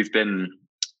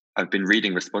I've been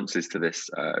reading responses to this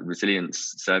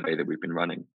resilience survey that we've been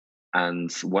running.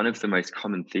 And one of the most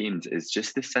common themes is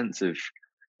just this sense of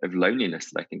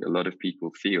loneliness that I think a lot of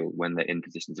people feel when they're in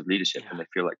positions of leadership, and they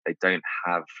feel like they don't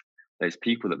have those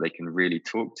people that they can really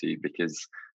talk to, because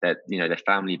their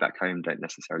family back home don't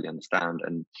necessarily understand,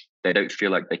 and they don't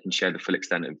feel like they can share the full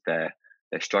extent of their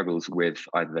struggles with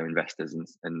either their investors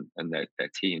and their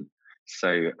team.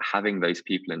 So having those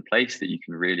people in place that you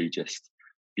can really just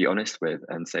be honest with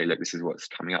and say, look, this is what's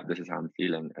coming up, this is how I'm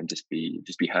feeling, and just be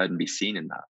heard and be seen in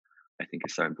that, I think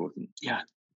is so important.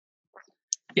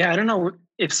 Yeah, I don't know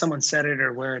if someone said it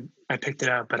or where I picked it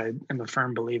up, but I am a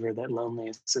firm believer that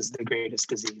loneliness is the greatest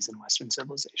disease in Western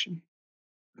civilization.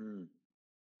 And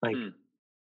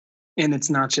it's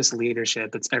not just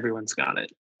leadership, it's everyone's got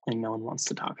it. and no one wants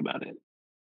to talk about it.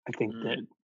 I think that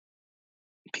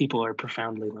people are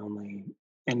profoundly lonely,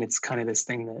 and it's kind of this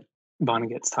thing that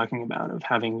Vonnegut's talking about of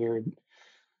having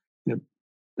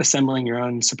assembling your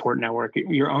own support network,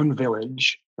 your own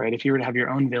village, right? If you were to have your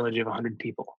own village of 100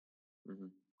 people,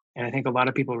 and I think a lot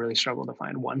of people really struggle to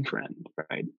find one friend,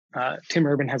 right? Tim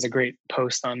Urban has a great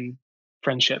post on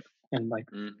friendship, and like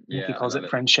he calls it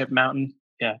Friendship Mountain.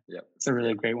 Yeah, it's a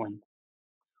really great one.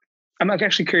 I'm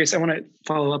actually curious. I want to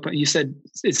follow up. You said,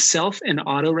 is self and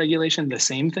auto-regulation the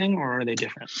same thing, or are they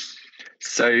different?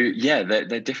 So yeah,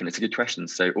 they're different. It's a good question.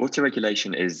 So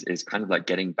auto-regulation is kind of like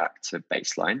getting back to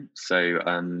baseline. So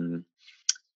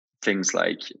things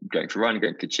like going for a run,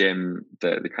 going to the gym,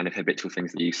 the kind of habitual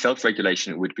things that you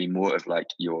self-regulation would be more of like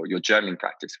your journaling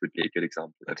practice would be a good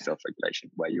example of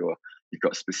self-regulation, where you've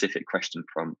got specific question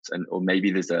prompts, or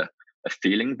maybe there's a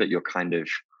feeling that you're kind of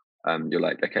you're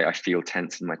like, okay, I feel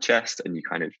tense in my chest, and you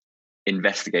kind of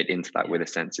investigate into that with a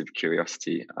sense of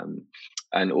curiosity,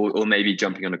 or maybe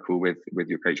jumping on a call with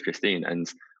your coach Christine and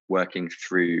working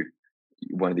through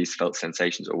one of these felt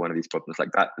sensations or one of these problems,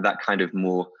 like that kind of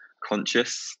more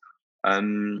conscious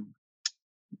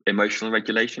emotional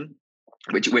regulation,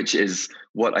 which is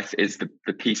what is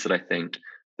the piece that I think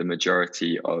the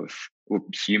majority of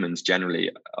humans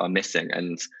generally are missing.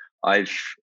 And I've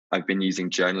been using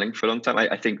journaling for a long time.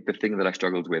 I think the thing that I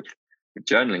struggled with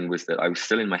journaling was that I was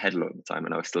still in my head a lot of the time,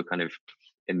 and I was still kind of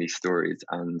in these stories.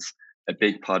 And a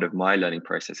big part of my learning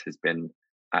process has been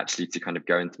actually to kind of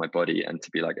go into my body and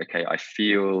to be like, okay, I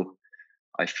feel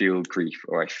grief,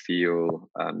 or I feel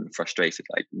frustrated.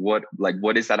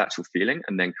 What is that actual feeling?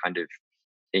 And then kind of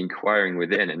inquiring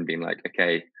within and being like,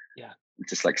 okay,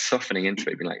 just like softening into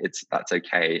it, being like, that's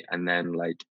okay. And then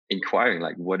like inquiring,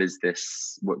 like, what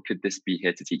could this be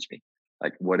here to teach me?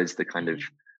 Like, what is the kind of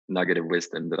nugget of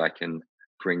wisdom that I can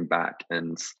bring back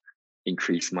and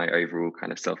increase my overall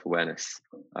kind of self-awareness,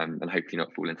 and hopefully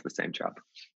not fall into the same trap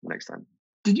next time.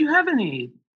 Did you have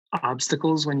any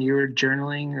obstacles when you were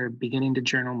journaling or beginning to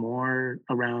journal more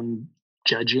around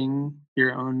judging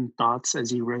your own thoughts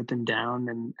as you wrote them down,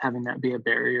 and having that be a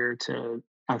barrier to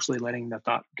actually letting the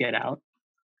thought get out?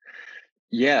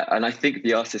 Yeah, and I think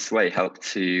The Artist's Way helped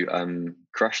to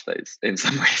crush those in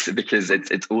some ways, because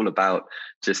it's all about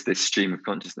just this stream of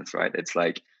consciousness, right? It's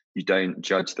like you don't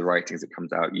judge the writing as it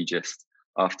comes out. You just,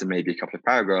 after maybe a couple of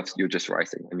paragraphs, you're just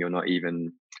writing, and you're not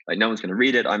even like, no one's going to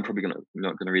read it. I'm probably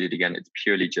not going to read it again. It's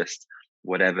purely just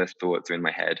whatever thoughts are in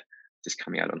my head just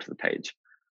coming out onto the page.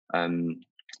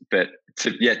 But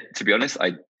to be honest,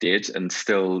 I did and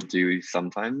still do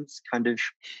sometimes kind of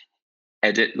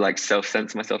edit, like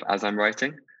self-censor myself as I'm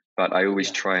writing, but I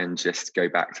always try and just go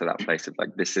back to that place of like,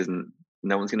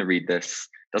 no one's going to read this.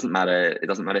 Doesn't matter. It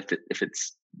doesn't matter if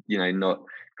it's not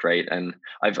great. And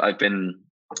I've been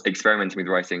experimenting with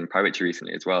writing poetry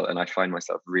recently as well, and I find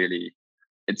myself really,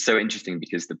 it's so interesting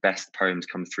because the best poems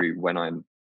come through when I'm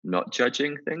not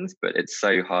judging things, but it's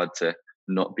so hard to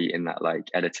not be in that like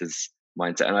editor's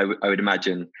mindset. And I would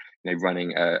imagine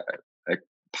running a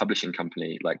publishing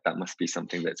company, like that must be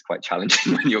something that's quite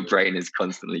challenging when your brain is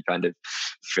constantly kind of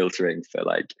filtering for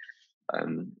like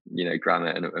grammar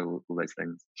and all those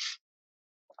things.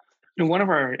 One of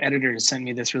our editors sent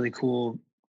me this really cool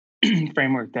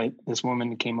framework that this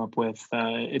woman came up with.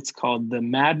 It's called the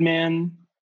Madman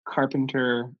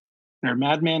Architect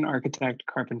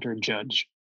Carpenter Judge.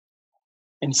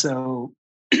 And so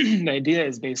the idea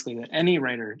is basically that any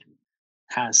writer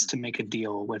has to make a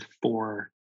deal with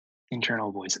 4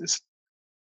 internal voices.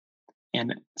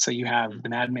 And so you have the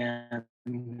madman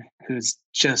who's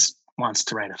just wants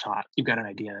to write a thought. You've got an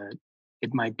idea.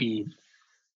 It might be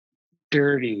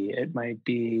dirty. It might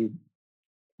be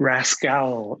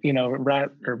rascal, rat,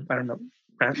 or I don't know.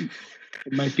 It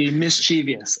might be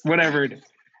mischievous, whatever it is.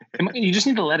 You just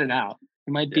need to let it out.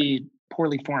 It might be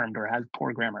poorly formed or has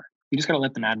poor grammar. You just got to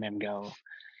let the madman go.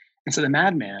 And so the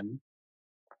madman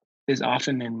is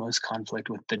often in most conflict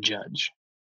with the judge.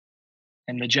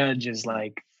 And the judge is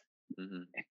like,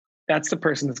 that's the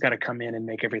person that's got to come in and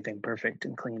make everything perfect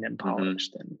and clean and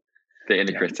polished. And the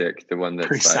inner critic, the one that's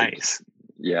precise.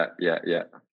 Like, yeah.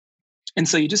 And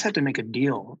so you just have to make a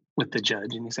deal with the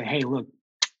judge, and you say, hey, look,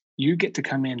 you get to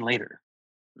come in later.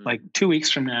 Like 2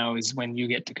 weeks from now is when you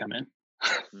get to come in.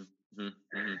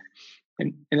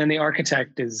 And then the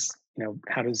architect is,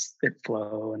 how does it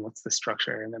flow and what's the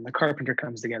structure? And then the carpenter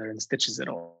comes together and stitches it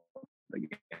all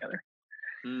together.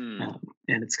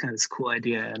 And it's kind of this cool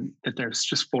idea, and that there's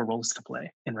just 4 roles to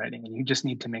play in writing, and you just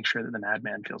need to make sure that the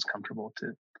madman feels comfortable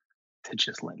to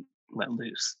just let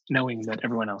loose, knowing that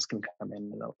everyone else can come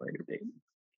in at a later date.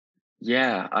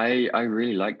 Yeah, I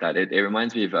really like that. It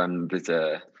reminds me of there's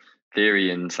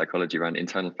theory in psychology around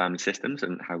internal family systems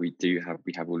and how we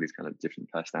have all these kind of different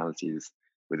personalities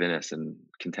within us and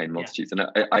contain multitudes. And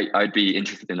I'd be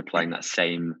interested in applying that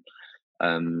same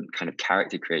kind of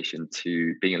character creation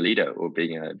to being a leader or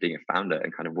being a founder,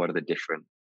 and kind of what are the different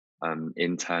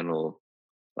internal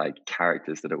like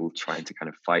characters that are all trying to kind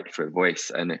of fight for a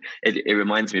voice. And it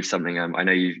reminds me of something I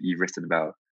know you've written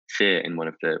about fear in one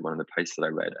of the posts that I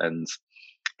read, and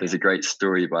there's a great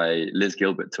story by Liz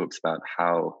Gilbert talks about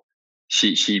how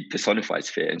she personifies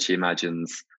fear, and she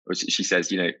imagines, or she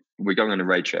says, we're going on a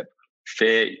road trip.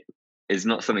 Fear is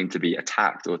not something to be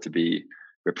attacked or to be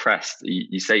repressed.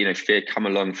 You say, fear, come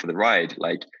along for the ride,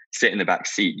 like sit in the back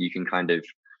seat. You can kind of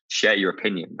share your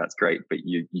opinion. That's great, but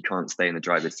you can't stay in the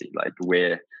driver's seat. Like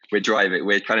we're driving,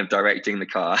 we're kind of directing the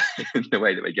car in the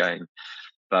way that we're going.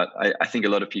 But I think a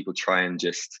lot of people try and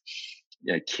just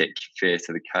kick fear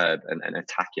to the curb and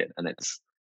attack it, and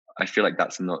I feel like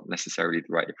that's not necessarily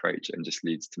the right approach, and just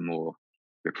leads to more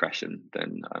repression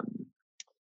than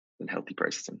healthy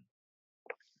processing.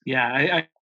 Yeah,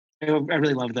 I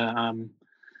really love the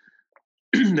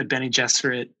the Bene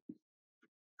Gesserit.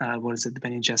 What is it? The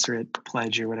Bene Gesserit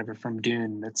pledge or whatever from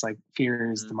Dune. That's like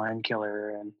fear is the mind killer,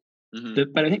 and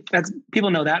but I think that's, people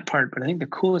know that part. But I think the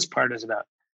coolest part is about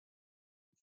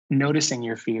noticing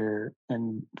your fear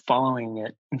and following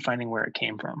it and finding where it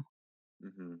came from.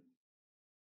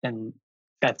 And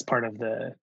that's part of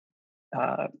the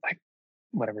like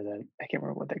whatever I can't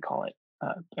remember what they call it.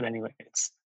 But anyway,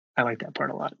 I like that part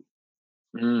a lot.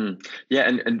 Yeah,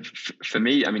 and for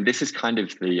me, I mean, this is kind of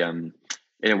the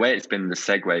in a way, it's been the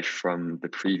segue from the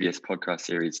previous podcast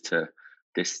series to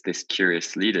this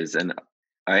curious leaders, and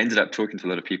I ended up talking to a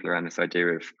lot of people around this idea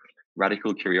of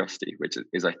radical curiosity, which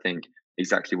is I think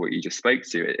exactly what you just spoke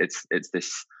to. It's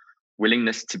this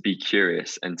willingness to be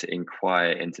curious and to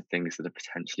inquire into things that are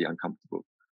potentially uncomfortable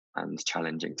and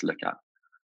challenging to look at.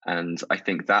 And I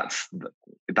think that's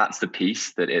the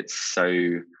piece that it's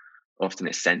so often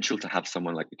essential to have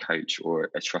someone like a coach or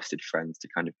a trusted friend to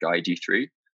kind of guide you through,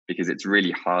 because it's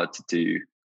really hard to do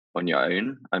on your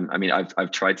own. I mean,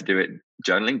 I've tried to do it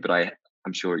journaling, but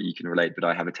I'm sure you can relate, but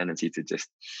I have a tendency to just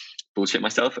bullshit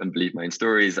myself and believe my own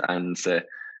stories, and to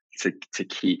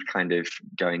keep kind of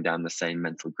going down the same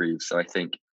mental groove. So I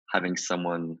think having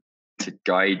someone to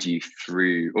guide you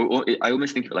through, or I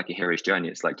almost think of it like a hero's journey.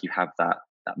 It's like you have that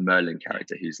Merlin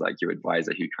character who's like your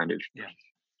advisor, who kind of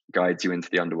guides you into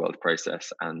the underworld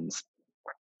process and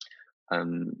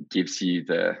gives you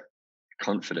the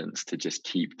confidence to just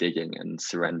keep digging and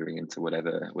surrendering into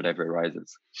whatever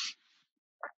arises.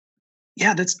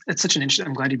 Yeah, that's such an interesting.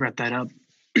 I'm glad you brought that up.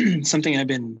 Something I've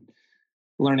been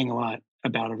learning a lot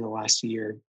about over the last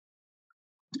year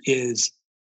is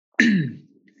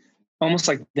almost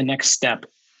like the next step.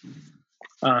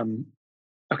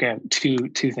 Okay,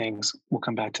 two things. We'll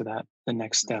come back to that. The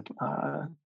next step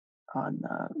on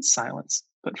silence.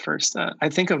 But first, I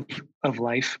think of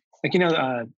life, like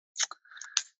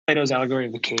Plato's allegory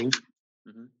of the cave.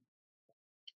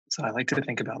 So I like to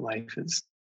think about life as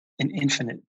an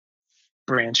infinite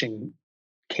branching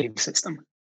cave system.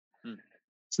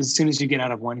 So as soon as you get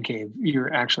out of one cave,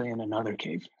 you're actually in another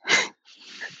cave.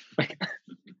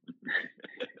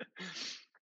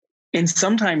 And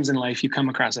sometimes in life, you come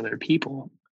across other people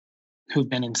who've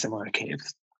been in similar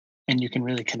caves, and you can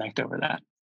really connect over that.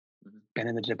 Been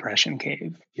in the depression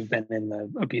cave, you've been in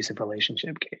the abusive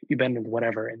relationship cave, you've been in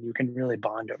whatever, and you can really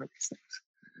bond over these things.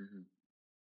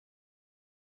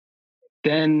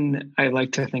 Then I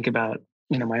like to think about,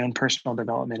 my own personal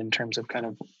development in terms of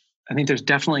I think there's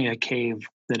definitely a cave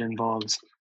that involves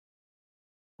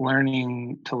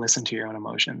learning to listen to your own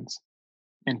emotions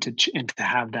and to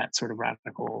have that sort of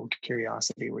radical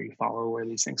curiosity where you follow where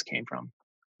these things came from.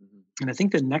 And I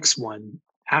think the next one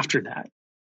after that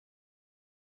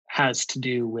has to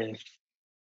do with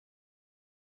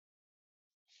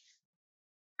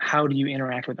how do you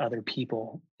interact with other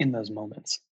people in those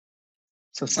moments.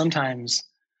 So sometimes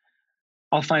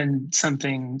I'll find some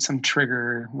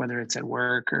trigger, whether it's at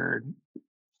work or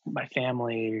my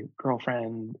family,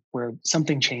 girlfriend, where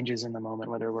something changes in the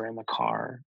moment, whether we're in the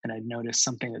car and I notice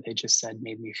something that they just said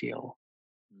made me feel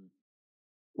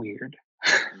weird.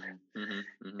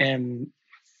 And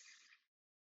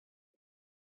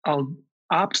I'll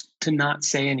opt to not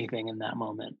say anything in that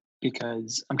moment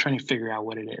because I'm trying to figure out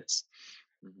what it is.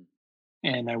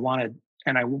 And I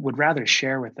would rather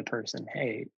share with the person,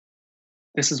 hey,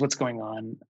 this is what's going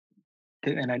on.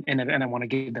 And I want to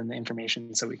give them the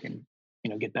information so we can,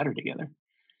 get better together.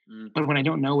 But when I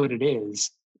don't know what it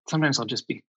is, sometimes I'll just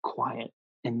be quiet,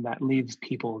 and that leaves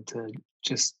people to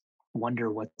just wonder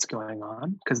what's going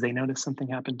on because they notice something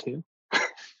happened too.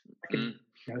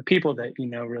 the people that you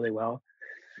know really well,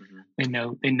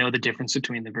 Mhm. they know the difference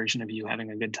between the version of you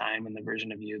having a good time and the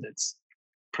version of you that's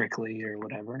prickly or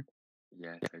whatever.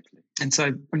 Yeah, totally. And so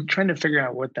I'm trying to figure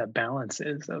out what that balance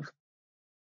is of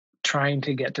trying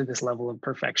to get to this level of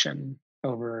perfection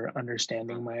over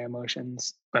understanding my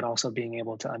emotions, but also being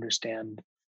able to understand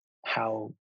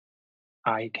how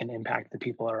I can impact the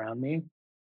people around me.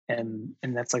 And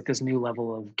that's like this new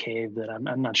level of cave that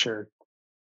I'm not sure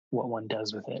what one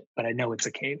does with it, but I know it's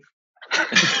a cave.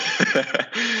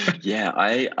 Yeah,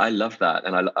 I love that,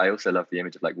 and I also love the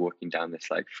image of like walking down this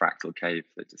like fractal cave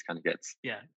that just kind of gets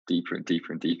Yeah. deeper and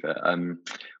deeper and deeper.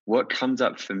 What comes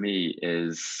up for me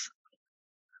is,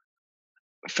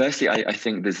 firstly, I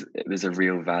think there's a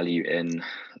real value in,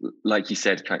 like you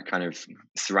said, kind of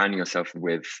surrounding yourself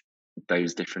with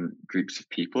those different groups of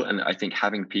people, and I think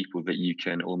having people that you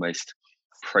can almost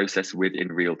process with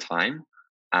in real time.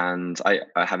 And I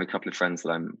have a couple of friends that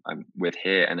I'm with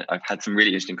here, and I've had some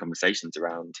really interesting conversations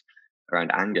around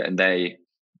anger, and they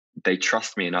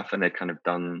trust me enough, and they've kind of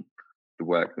done the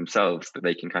work themselves that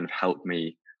they can kind of help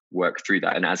me work through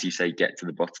that, and as you say, get to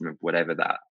the bottom of whatever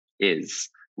that is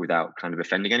without kind of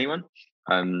offending anyone.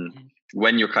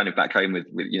 When you're kind of back home with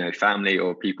family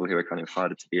or people who are kind of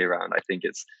harder to be around, I think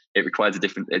it requires a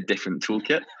different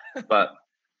toolkit. But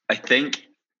I think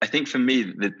for me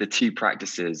the two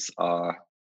practices are,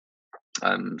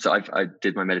 so I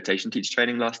did my meditation teacher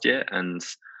training last year, and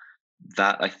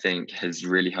that I think has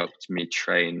really helped me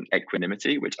train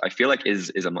equanimity, which I feel like is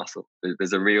a muscle.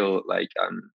 There's a real like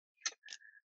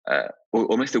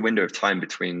almost a window of time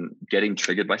between getting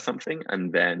triggered by something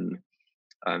and then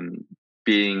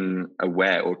being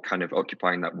aware or kind of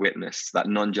occupying that witness, that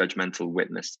non-judgmental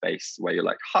witness space where you're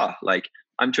like, like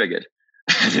I'm triggered.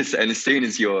 And as soon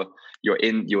as you're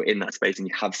in that space and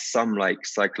you have some like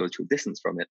psychological distance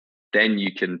from it, then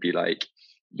you can be like,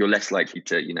 you're less likely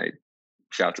to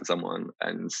shout at someone,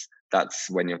 and that's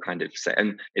when you're kind of set.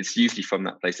 And it's usually from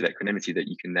that place of equanimity that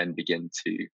you can then begin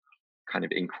to kind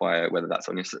of inquire, whether that's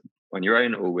on your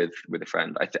own or with a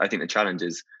friend. I think the challenge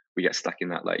is we get stuck in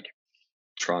that like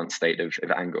trance state of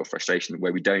anger or frustration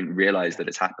where we don't realize that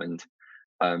it's happened,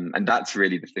 and that's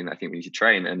really the thing that I think we need to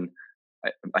train. And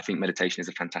I think meditation is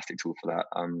a fantastic tool for that.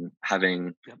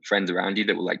 Having friends around you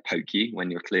that will like poke you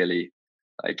when you're clearly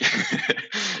like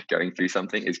going through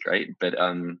something is great. But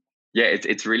yeah,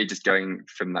 it's really just going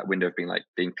from that window of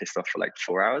being pissed off for like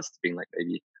 4 hours to being like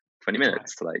maybe 20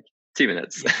 minutes to like 2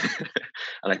 minutes.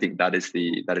 And I think that is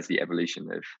the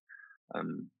evolution of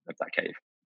that cave.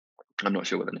 I'm not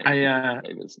sure what the name of the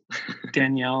cave is.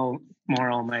 Danielle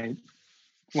Morrill,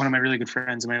 one of my really good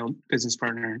friends, my old business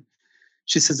partner,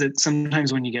 she says that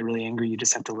sometimes when you get really angry, you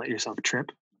just have to let yourself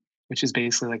trip, which is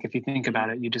basically like, if you think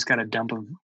about it, you just got a dump of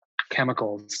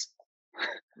chemicals.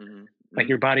 Mm-hmm. Like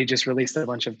your body just released a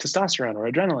bunch of testosterone or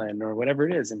adrenaline or whatever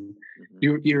it is. And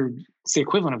it's the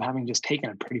equivalent of having just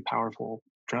taken a pretty powerful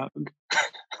drug.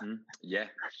 Yeah.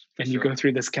 And you go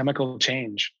through this chemical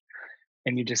change,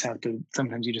 and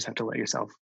sometimes you just have to let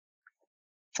yourself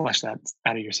flush that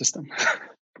out of your system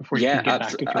before you can get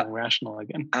back to feeling rational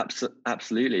again.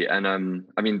 Absolutely. And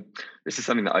I mean, this is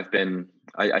something that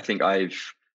I think I've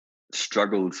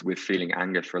struggled with feeling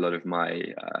anger for a lot of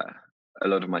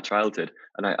my childhood.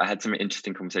 And I had some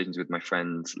interesting conversations with my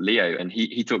friend Leo, and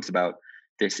he talks about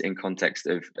this in context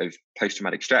of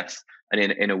post-traumatic stress. And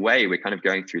in a way, we're kind of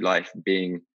going through life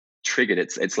being triggered.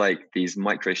 It's like these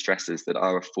micro stresses that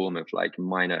are a form of like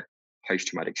minor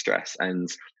post-traumatic stress. And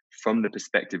from the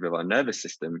perspective of our nervous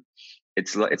system,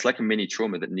 it's like a mini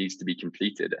trauma that needs to be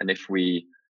completed. And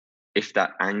if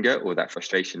that anger or that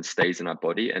frustration stays in our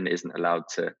body and isn't allowed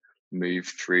to move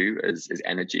through as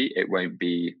energy, it won't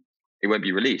be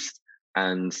released.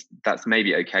 And that's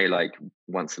maybe okay like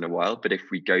once in a while, but if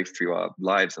we go through our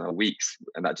lives and our weeks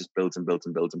and that just builds and builds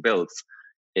and builds and builds,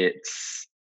 it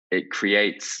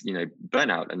creates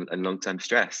burnout and long-term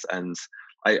stress. And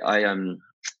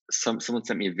someone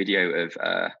sent me a video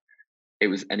of it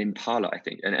was an impala, I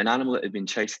think, an animal that had been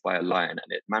chased by a lion,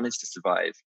 and it managed to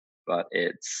survive, but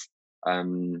it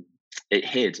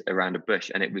hid around a bush,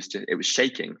 and it was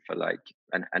shaking for like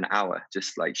an hour,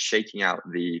 just like shaking out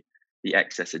the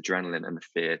excess adrenaline and the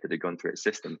fear that had gone through its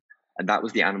system. And that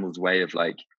was the animal's way of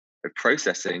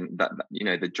processing that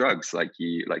the drugs, like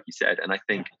you said. And I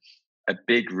think a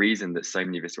big reason that so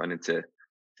many of us run into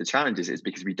challenges is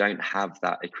because we don't have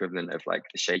that equivalent of like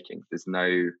the shaking. There's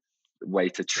no way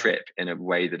to trip in a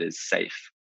way that is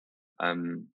safe.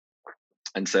 And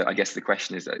so I guess the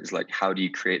question is like, how do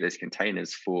you create those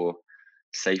containers for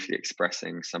safely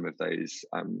expressing some of those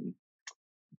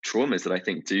traumas that I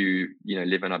think do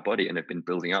live in our body and have been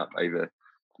building up over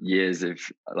years of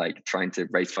like trying to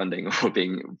raise funding or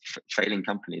being failing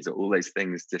companies, or all those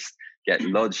things just get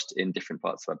lodged in different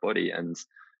parts of our body. And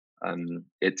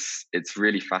it's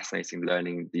really fascinating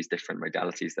learning these different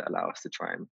modalities that allow us to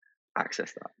try and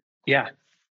access that. Yeah.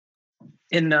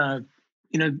 And,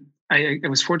 I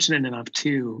was fortunate enough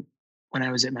too, when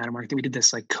I was at Mattermark, that we did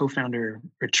this like co-founder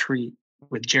retreat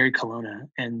with Jerry Colonna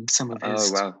and some of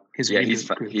his. Oh wow! His yeah,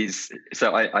 group. he's.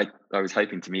 So I was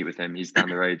hoping to meet with him. He's down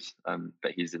the road,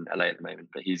 but he's in LA at the moment.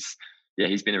 But he's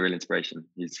been a real inspiration.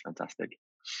 He's fantastic.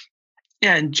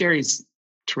 Yeah, and Jerry's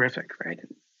terrific, right?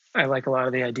 I like a lot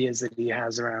of the ideas that he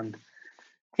has around.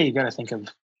 Hey, you got to think of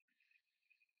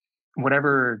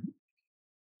whatever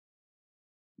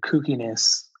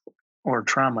kookiness or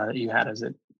trauma that you had as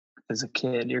a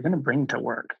kid, you're going to bring to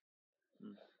work.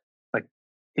 Like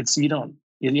you don't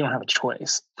have a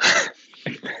choice.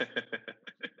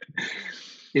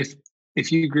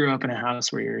 If you grew up in a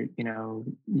house where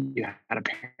you had a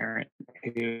parent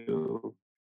who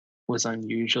was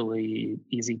unusually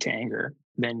easy to anger,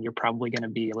 then you're probably going to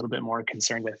be a little bit more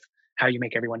concerned with how you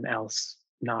make everyone else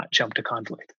not jump to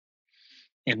conflict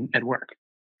at work.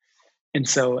 And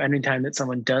so anytime that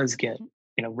someone does get,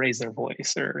 raise their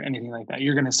voice or anything like that,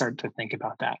 you're going to start to think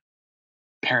about that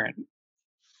parent.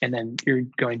 And then you're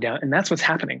going down, and that's what's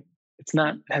happening. It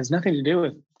has nothing to do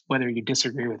with whether you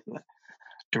disagree with the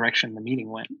direction the meeting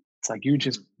went. It's like you're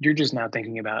just now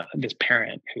thinking about this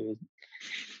parent who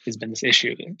has been this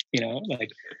issue,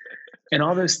 and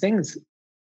all those things.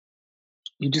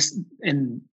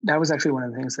 And that was actually one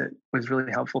of the things that was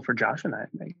really helpful for Josh and I,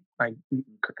 my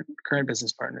current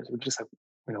business partners. We're just like,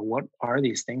 what are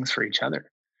these things for each other?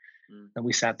 And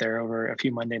we sat there over a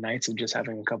few Monday nights of just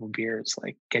having a couple beers,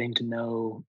 like getting to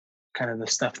know kind of the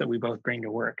stuff that we both bring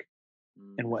to work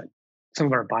and what some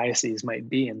of our biases might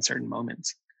be in certain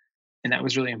moments. And that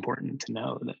was really important to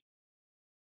know that,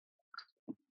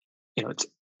 it's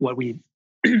what we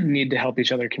need to help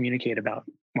each other communicate about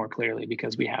more clearly,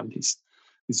 because we have these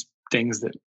things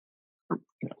that,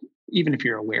 even if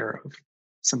you're aware of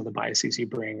some of the biases you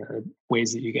bring or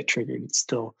ways that you get triggered, it's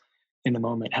still in the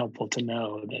moment helpful to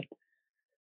know that.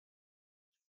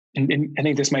 And I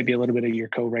think this might be a little bit of your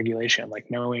co-regulation, like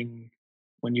knowing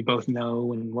when you both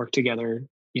know and work together,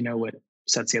 what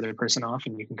sets the other person off,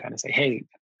 and you can kind of say, hey,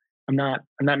 I'm not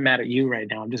mad at you right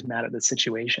now. I'm just mad at the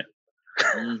situation.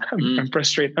 I'm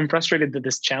frustrated. I'm frustrated that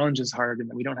this challenge is hard and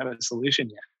that we don't have a solution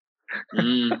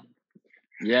yet.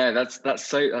 Yeah, that's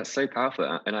so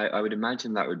powerful, and I would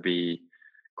imagine that would be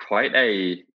quite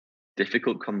a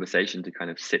difficult conversation to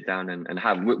kind of sit down and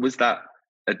have. Was that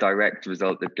a direct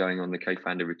result of going on the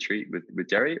co-founder retreat with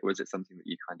Jerry, or was it something that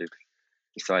you kind of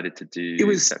decided to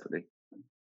do separately?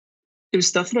 It was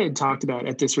stuff that I had talked about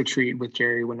at this retreat with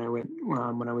Jerry when I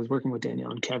was working with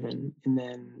Danielle and Kevin, and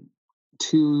then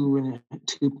two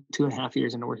and a half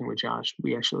years into working with Josh,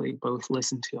 we actually both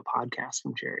listened to a podcast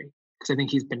from Jerry, because I think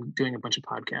he's been doing a bunch of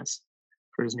podcasts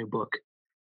for his new book.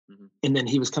 Mm-hmm. And then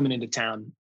he was coming into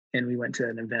town, and we went to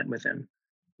an event with him.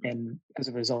 And as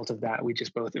a result of that,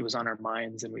 it was on our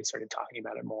minds, and we started talking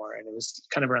about it more. And it was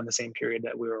kind of around the same period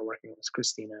that we were working with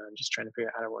Christina and just trying to figure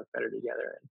out how to work better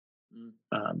together.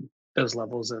 And those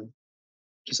levels of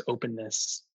just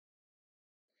openness.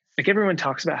 Like, everyone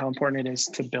talks about how important it is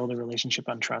to build a relationship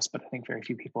on trust, but I think very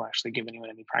few people actually give anyone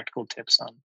any practical tips on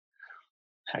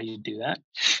how you do that.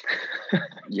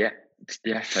 Yeah,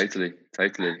 totally.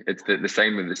 It's the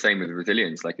same with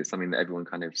resilience. Like, it's something that everyone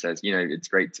kind of says, it's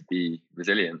great to be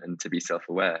resilient and to be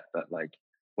self-aware, but like,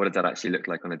 what does that actually look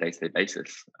like on a day-to-day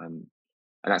basis? And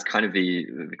that's kind of the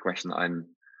question that I'm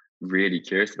really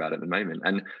curious about at the moment.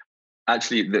 And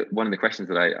actually, one of the questions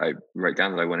that I wrote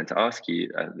down that I wanted to ask you,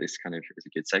 this kind of is a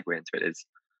good segue into it, is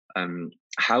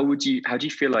how do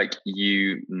you feel like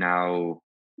you now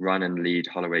run and lead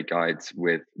Holloway Guides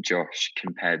with Josh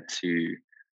compared to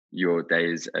your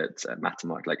days at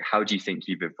Mattermark? Like, how do you think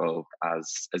you've evolved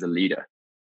as a leader?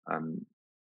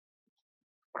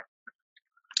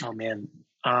 Oh man,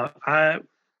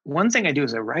 one thing I do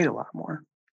is I write a lot more.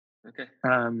 Okay.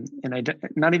 And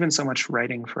not even so much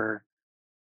writing for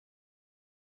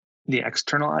the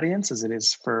external audience as it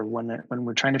is for when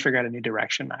we're trying to figure out a new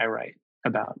direction. I write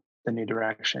about the new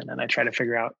direction, and I try to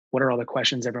figure out what are all the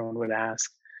questions everyone would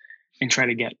ask, and try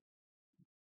to get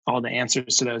all the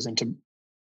answers to those into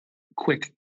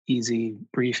quick, easy,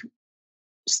 brief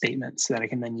statements that I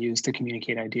can then use to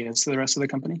communicate ideas to the rest of the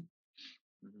company.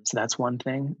 Mm-hmm. So that's one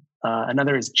thing.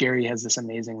 Another is Jerry has this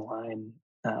amazing line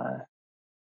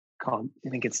called, I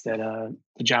think it's that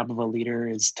the job of a leader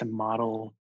is to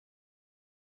model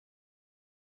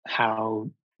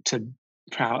how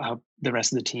the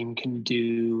rest of the team can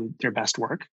do their best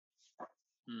work.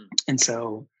 And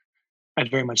so I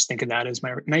very much think of that as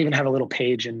and I even have a little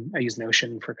page, and I use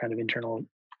Notion for kind of internal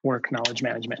work knowledge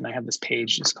management. And I have this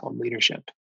page just called leadership.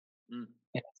 And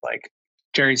it's like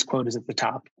Jerry's quote is at the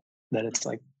top, that it's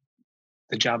like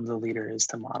the job of the leader is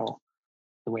to model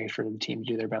the way for the team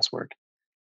to do their best work.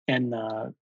 And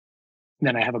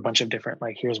then I have a bunch of different,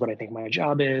 like, here's what I think my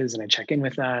job is, and I check in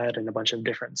with that, and a bunch of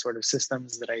different sort of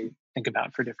systems that I think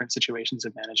about for different situations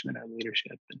of management or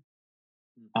leadership.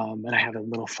 And I have a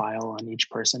little file on each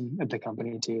person at the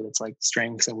company too, that's like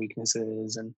strengths and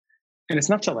weaknesses, and it's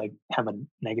not to like have a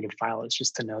negative file. It's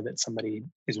just to know that somebody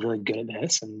is really good at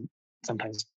this, and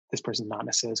sometimes this person's not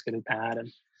necessarily as good at that.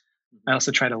 And I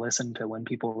also try to listen to when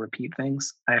people repeat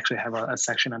things. I actually have a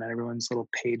section on everyone's little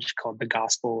page called the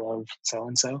Gospel of So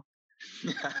and So,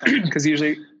 because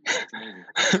usually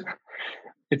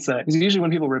it's usually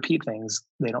when people repeat things,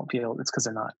 they don't feel it's because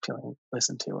they're not feeling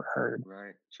listened to or heard,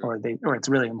 right? Sure. or it's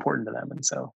really important to them. And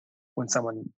so when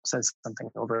someone says something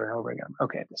over and over again,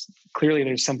 okay, clearly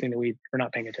there's something that we're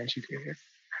not paying attention to here.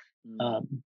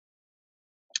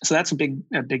 So that's a big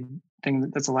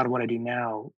thing. That's a lot of what I do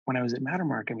now. When I was at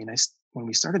Mattermark, I mean, when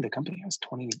we started the company, I was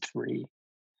 23.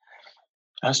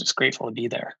 I was just grateful to be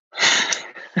there.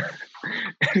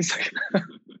 It's like, I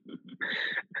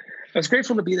was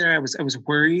grateful to be there. I was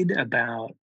worried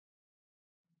about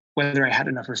whether I had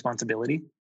enough responsibility.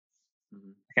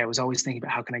 Like I was always thinking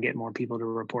about how can I get more people to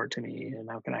report to me, and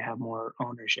how can I have more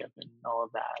ownership and all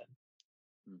of that.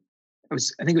 I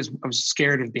was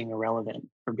scared of being irrelevant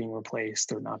or being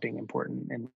replaced or not being important.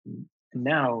 And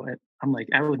now I'm like,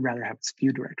 I would rather have as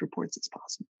few direct reports as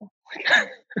possible.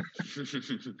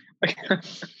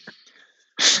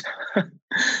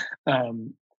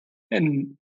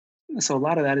 And so a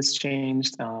lot of that has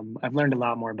changed. I've learned a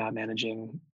lot more about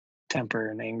managing temper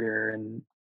and anger, and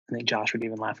I think Josh would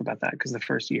even laugh about that, because the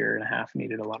first year and a half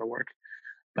needed a lot of work,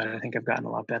 but I think I've gotten a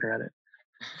lot better at it.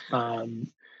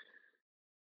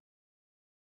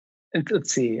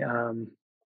 Let's see.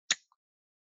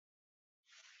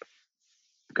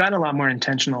 Gotten a lot more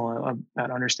intentional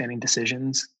about understanding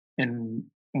decisions, and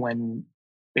when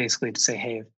basically to say,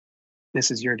 hey, this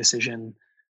is your decision.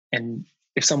 And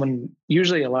if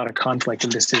usually a lot of conflict in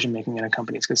decision making in a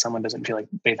company is because someone doesn't feel like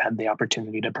they've had the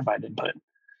opportunity to provide input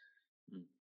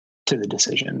to the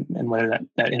decision, and whether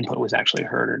that input was actually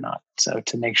heard or not. So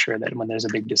to make sure that when there's a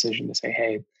big decision, to say,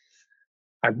 hey,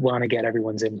 I want to get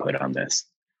everyone's input on this.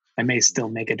 I may still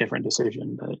make a different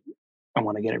decision, but I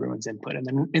want to get everyone's input. And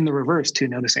then in the reverse too,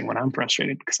 noticing when I'm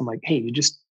frustrated, because I'm like, hey, you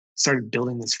just started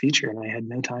building this feature and I had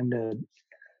no time to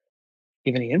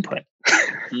give any input.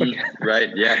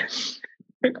 Right. Yeah.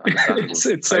 It's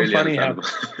so totally funny how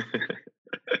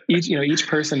each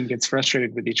person gets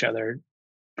frustrated with each other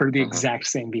for the exact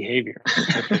same behavior.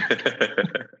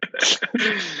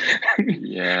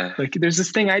 Yeah. Like there's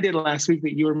this thing I did last week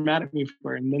that you were mad at me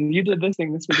for, and then you did this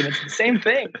thing this week, and it's the same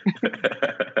thing.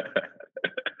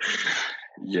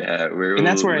 Yeah,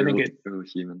 that's where I think we're all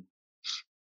human.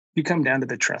 You come down to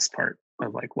the trust part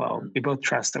of like, well, we both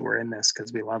trust that we're in this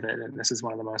because we love it, and this is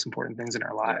one of the most important things in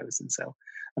our lives. And so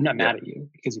I'm not mad at you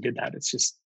because you did that. It's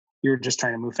just you're just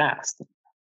trying to move fast.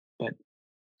 But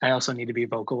I also need to be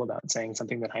vocal about saying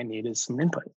something that I need is some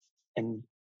input. And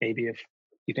maybe if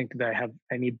you think that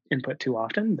I need input too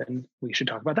often, then we should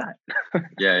talk about that.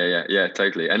 Yeah,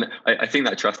 totally. And I think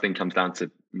that trust thing comes down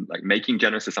to like making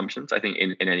generous assumptions. I think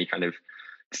in any kind of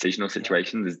decisional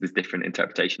situation, there's different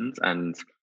interpretations, and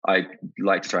I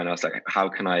like to try and ask, like, how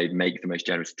can I make the most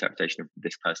generous interpretation of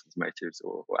this person's motives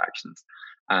or actions?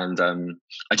 And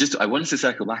I wanted to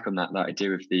circle back on that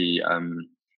idea of the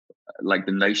like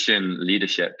the Notion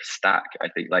leadership stack. I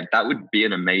think like that would be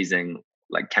an amazing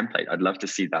like template. I'd love to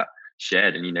see that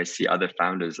shared, and see other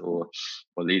founders or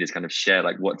leaders kind of share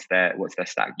like what's their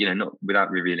stack. Not without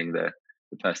revealing the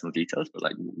personal details, but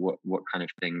like what kind of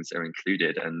things are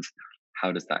included and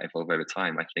how does that evolve over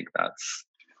time. I think that's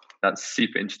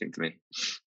super interesting to me.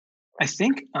 I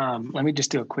think let me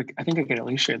just do a quick. I think I could at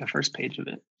least share the first page of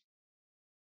it.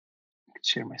 I could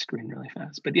share my screen really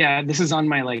fast, but yeah, this is on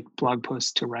my like blog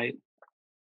post to write.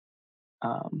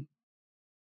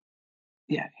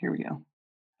 Yeah, here we go.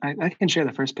 I can share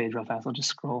the first page real fast. I'll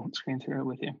just screen through it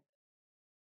with you.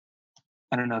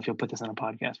 I don't know if you'll put this on a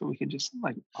podcast, but we could just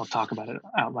I'll talk about it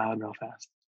out loud real fast.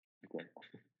 Okay.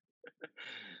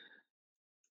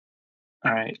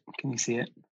 All right. Can you see it?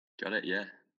 Got it. Yeah.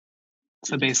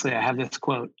 So basically I have this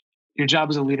quote: your job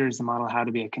as a leader is to model how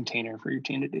to be a container for your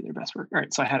team to do their best work. All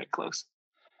right. So I had it close.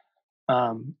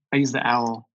 I use the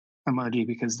owl emoji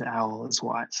because the owl is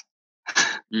wise.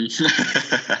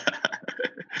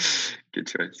 Good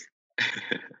choice.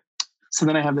 So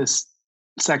then I have this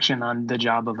section on the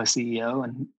job of a CEO,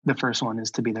 and the first one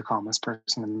is to be the calmest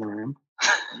person in the room.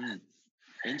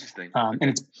 Interesting.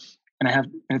 And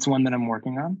it's one that I'm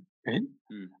working on. Right.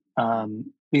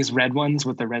 These red ones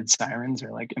with the red sirens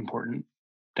are like important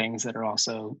things that are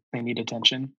also, they need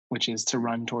attention, which is to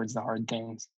run towards the hard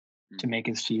things, to make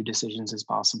as few decisions as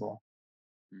possible.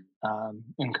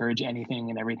 Encourage anything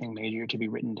and everything major to be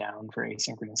written down for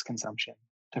asynchronous consumption,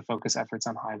 to focus efforts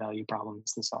on high value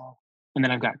problems to solve. And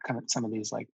then I've got kind of some of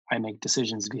these, like, I make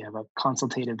decisions. We have a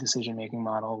consultative decision making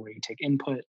model where you take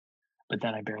input, but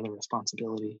then I bear the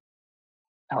responsibility,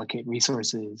 allocate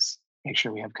resources, make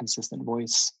sure we have consistent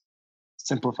voice,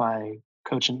 simplify,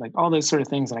 coaching, like all those sort of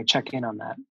things. And I check in on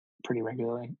that pretty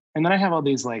regularly. And then I have all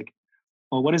these, like,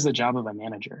 well, what is the job of a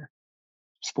manager?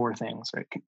 It's 4 things, right?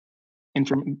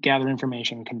 Gather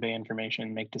information, convey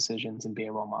information, make decisions, and be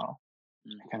a role model.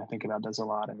 I kind of think about those a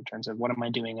lot in terms of, what am I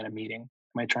doing in a meeting?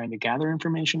 Am I trying to gather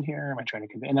information here? Am I trying to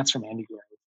convey? And that's from Andy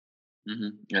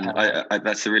Grove. And I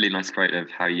that's a really nice quote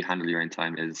of how you handle your own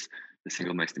time is the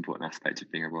single most important aspect of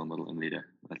being a role model and leader.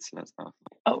 That's powerful.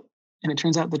 Oh, and it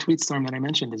turns out the tweet storm that I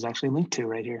mentioned is actually linked to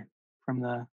right here from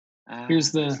the.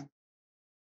 Here's the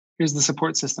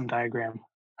support system diagram.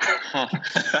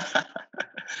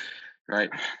 Right,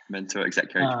 mentor,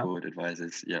 exec coach, board,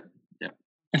 advisors. Yeah.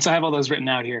 And so I have all those written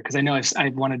out here because I know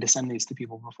I've wanted to send these to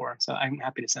people before, so I'm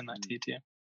happy to send that to you too.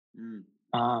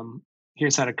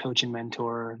 Here's how to coach and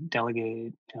mentor,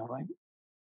 delegate,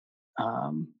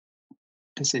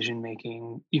 decision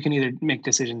making. You can either make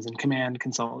decisions in command,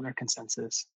 consult, or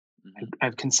consensus.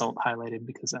 I've consult highlighted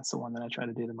because that's the one that I try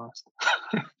to do the most.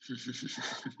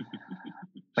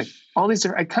 Like all these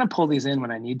I kind of pull these in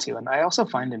when I need to. And I also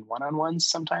find in one-on-ones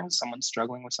sometimes someone's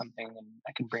struggling with something and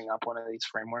I can bring up one of these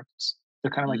frameworks.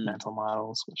 They're kind of like mental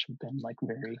models, which have been like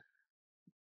very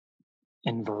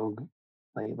in vogue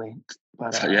lately.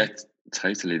 But yeah,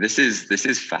 totally. This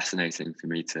is fascinating for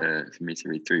me to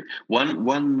read through.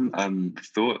 One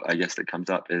thought I guess that comes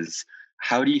up is,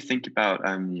 how do you think about,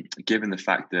 given the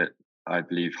fact that I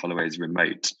believe Holloway is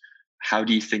remote, how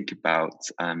do you think about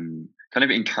kind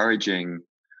of encouraging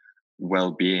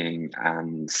well-being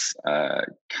and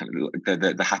kind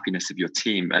of the happiness of your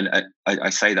team? And I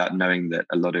say that knowing that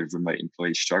a lot of remote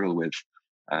employees struggle with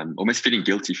almost feeling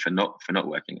guilty for not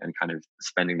working and kind of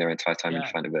spending their entire time in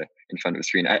front of a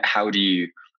screen. How do you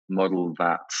model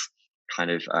that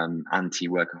kind of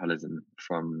anti-workaholism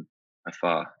from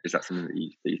afar? Is that something that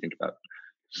you think about?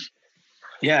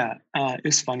 Yeah,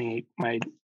 it's funny.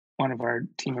 One of our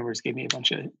team members gave me a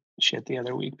bunch of shit the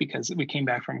other week because we came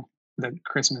back from the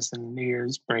Christmas and New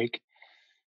Year's break.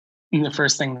 And the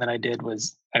first thing that I did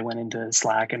was I went into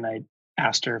Slack and I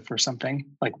asked her for something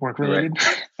like work related.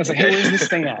 Right. I was like, hey, where's this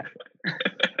thing at?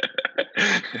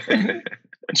 And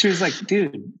she was like,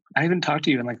 dude, I haven't talked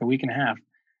to you in like a week and a half.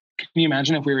 Can you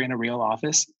imagine if we were in a real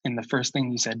office and the first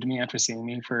thing you said to me after seeing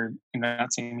me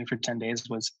not seeing me for 10 days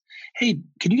was, hey,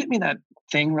 could you get me that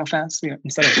thing real fast?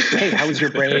 Instead of, hey, how was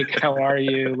your break? How are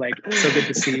you? Like, so good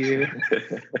to see you.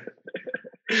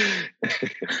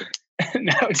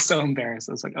 And I was so embarrassed.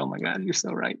 I was like, oh my God, you're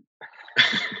so right.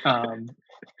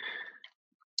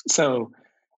 So,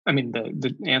 I mean,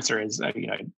 the answer is, I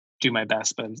do my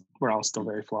best, but we're all still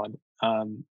very flawed.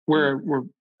 We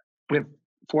have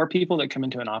 4 people that come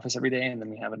into an office every day, and then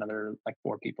we have another like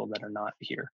 4 people that are not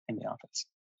here in the office.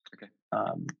 Okay.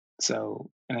 So,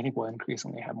 and I think we'll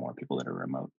increasingly have more people that are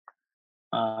remote.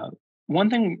 One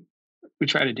thing we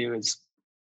try to do is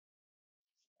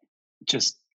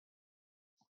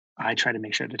I try to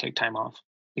make sure to take time off,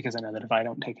 because I know that if I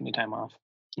don't take any time off,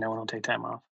 no one will take time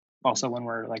off. Also, when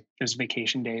we're like, there's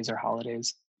vacation days or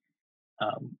holidays,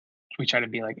 we try to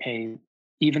be like, hey,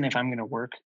 even if I'm going to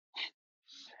work,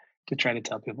 to try to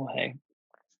tell people, hey,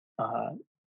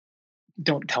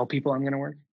 don't tell people I'm going to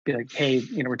work. Be like, hey,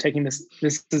 we're taking this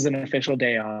is an official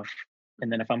day off.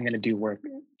 And then if I'm going to do work,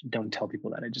 don't tell people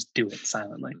that. I just do it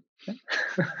silently.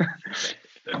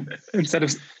 instead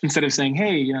of saying,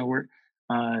 hey,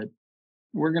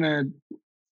 we're going to,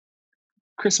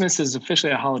 Christmas is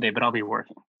officially a holiday, but I'll be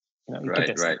working.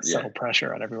 Right. Subtle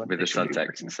pressure on everyone. With the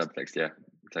subtext, yeah,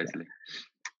 totally.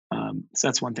 So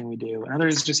that's one thing we do. Another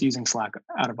is just using Slack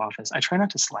out of office. I try not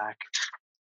to Slack,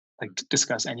 like to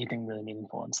discuss anything really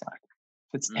meaningful in Slack.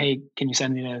 If it's, hey, can you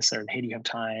send me this? Or, hey, do you have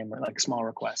time? Or like small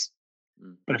requests.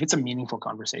 But if it's a meaningful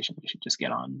conversation, we should just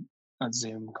get on a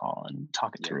Zoom call and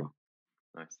talk it through.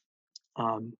 Nice.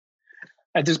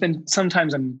 There's been,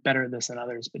 sometimes I'm better at this than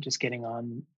others, but just getting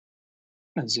on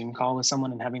a Zoom call with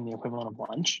someone and having the equivalent of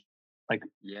lunch. Like,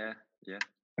 yeah.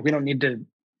 we don't need to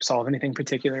solve anything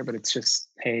particular, but it's just,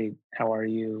 hey, how are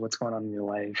you? What's going on in your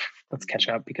life? Let's catch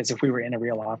up. Because if we were in a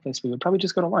real office, we would probably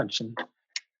just go to lunch and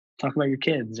talk about your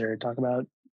kids or talk about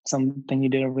something you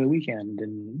did over the weekend.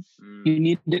 And you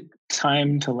need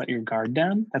time to let your guard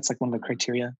down. That's like one of the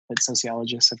criteria that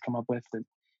sociologists have come up with that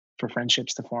for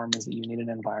friendships to form, is that you need an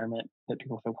environment that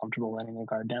people feel comfortable letting their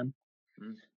guard down.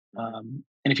 And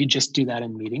if you just do that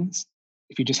in meetings,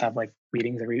 if you just have like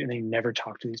meetings and then you never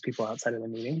talk to these people outside of the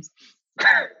meetings,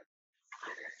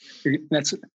 you're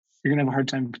gonna have a hard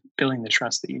time building the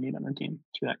trust that you need on the team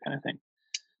through that kind of thing.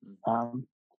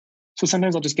 So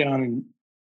sometimes I'll just get on and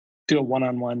do a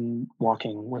one-on-one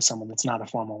walking with someone that's not a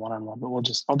formal one-on-one, but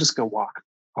I'll just go walk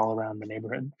all around the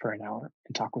neighborhood for an hour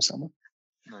and talk with someone.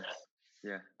 Nice.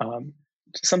 Yeah.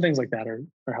 Some things like that are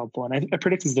helpful. And I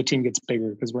predict as the team gets bigger,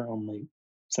 because we're only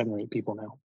 7 or 8 people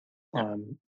now.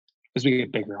 As we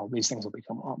get bigger, all these things will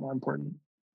become a lot more important.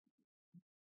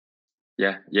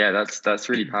 Yeah, that's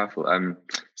really powerful.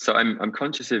 So I'm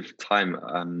conscious of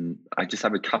time. I just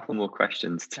have a couple more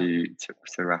questions to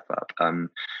wrap up.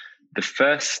 The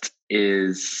first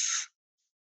is,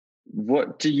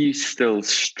 what do you still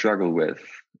struggle with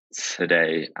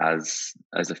today as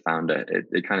a founder?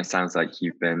 It kind of sounds like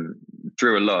you've been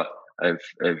through a lot of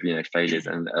failures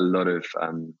and a lot of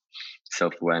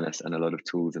self-awareness and a lot of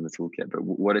tools in the toolkit. But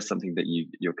what is something that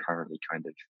you're currently kind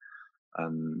of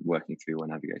working through or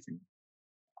navigating?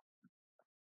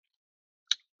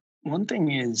 One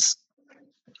thing is,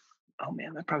 oh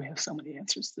man, I probably have so many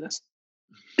answers to this.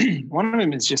 One of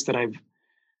them is just that I've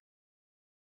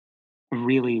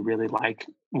really, really like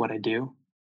what I do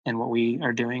and what we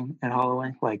are doing at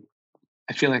Holloway. Like,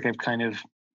 I feel like I've kind of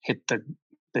hit the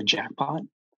jackpot.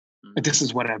 Like, this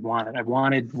is what I wanted. I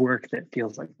wanted work that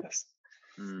feels like this.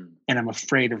 And I'm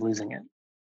afraid of losing it.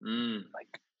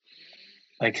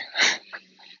 Like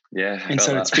yeah. And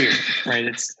so it's fear, right?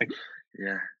 It's like,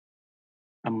 yeah.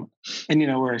 And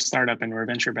we're a startup and we're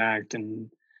venture backed and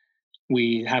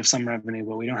we have some revenue,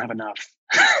 but we don't have enough.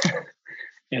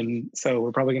 And so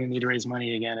we're probably going to need to raise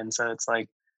money again. And so it's like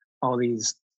all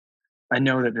these, I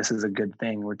know that this is a good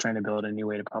thing. We're trying to build a new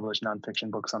way to publish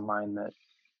nonfiction books online that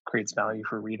creates value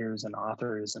for readers and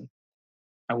authors. And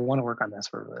I want to work on this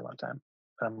for a really long time,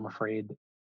 but I'm afraid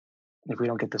if we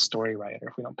don't get the story right, or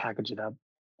if we don't package it up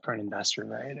for an investor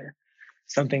right, or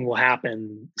something will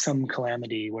happen, some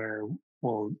calamity where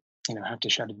we'll have to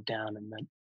shut it down. And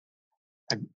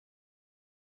then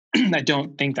I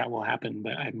don't think that will happen,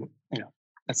 but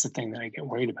that's the thing that I get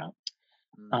worried about.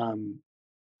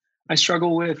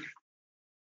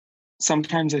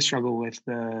 Sometimes I struggle with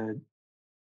the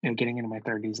getting into my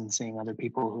 30s and seeing other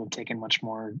people who have taken much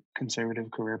more conservative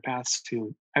career paths,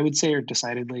 who I would say are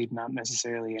decidedly not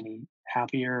necessarily any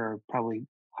happier, or probably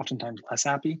oftentimes less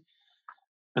happy,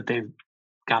 but they've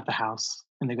got the house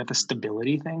and they've got the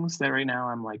stability things that right now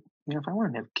I'm like, if I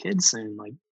want to have kids soon,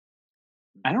 like,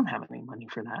 I don't have any money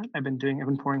for that. I've been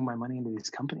pouring my money into these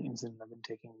companies, and I've been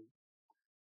taking,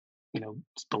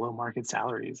 below market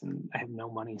salaries, and I have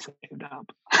no money saved up.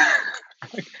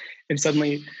 And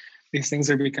suddenly these things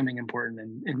are becoming important,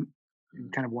 and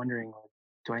kind of wondering, like,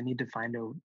 do I need to find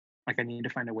a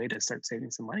way to start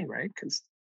saving some money, right? Because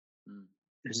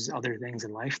there's just other things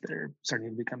in life that are starting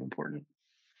to become important.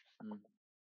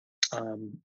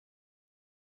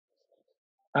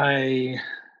 I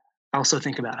also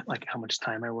think about like how much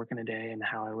time I work in a day and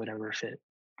how I would ever fit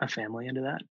a family into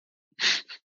that.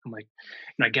 I'm like,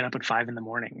 I get up at 5 a.m.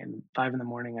 and 5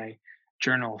 a.m. I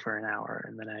journal for an hour,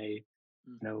 and then I,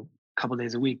 a couple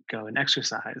days a week go and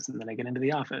exercise, and then I get into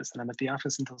the office, and I'm at the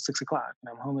office until 6 o'clock,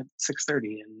 and I'm home at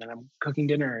 6:30, and then I'm cooking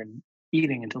dinner and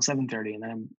eating until 7:30, and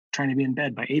then I'm trying to be in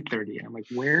bed by 8:30, and I'm like,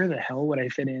 where the hell would I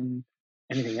fit in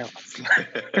anything else?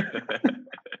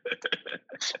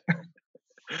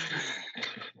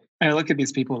 And I look at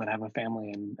these people that have a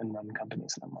family and run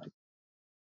companies, and I'm like,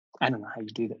 I don't know how you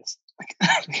do this.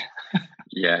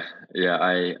 Yeah,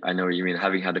 I know what you mean.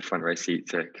 Having had a front row seat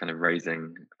to kind of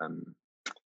raising a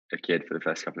kid for the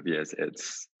first couple of years,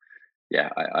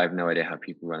 I have no idea how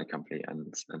people run a company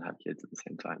and have kids at the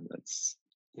same time. That's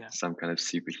some kind of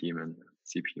superhuman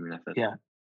effort. Yeah.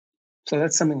 So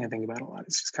that's something I think about a lot.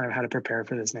 It's just kind of how to prepare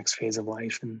for this next phase of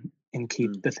life and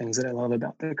keep the things that I love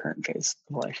about the current phase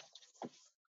of life.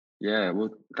 Yeah, well,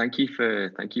 thank you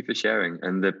for sharing.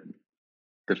 And the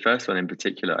first one in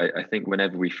particular, I think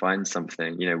whenever we find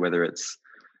something, whether it's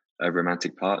a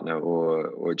romantic partner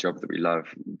or a job that we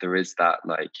love, there is that,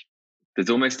 like, there's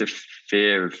almost a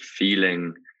fear of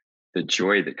feeling the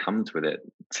joy that comes with it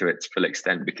to its full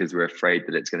extent, because we're afraid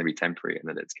that it's going to be temporary and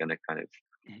that it's going to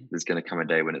there's going to come a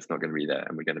day when it's not going to be there,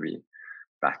 and we're going to be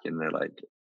back in the, like,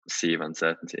 sea of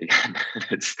uncertainty again.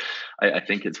 I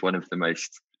think it's one of the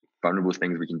most vulnerable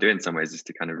things we can do in some ways, is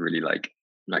to kind of really like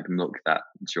milk that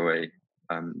joy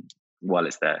while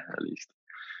it's there, at least,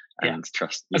 and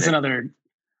trust. That's another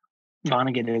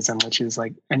Vonnegutism, which is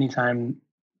like anytime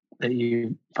that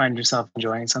you find yourself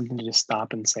enjoying something, to just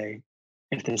stop and say,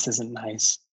 if this isn't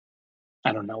nice,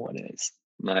 I don't know what it is.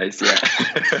 Nice, yeah.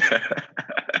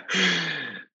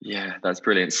 Yeah, that's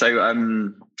brilliant. So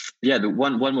the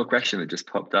one more question that just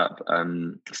popped up,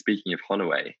 speaking of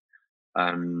Holloway,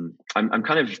 I'm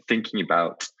kind of thinking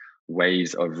about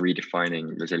ways of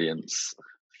redefining resilience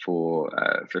for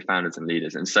founders and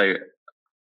leaders. And so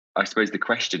I suppose the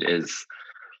question is,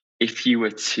 if you were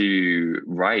to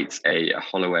write a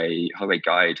Holloway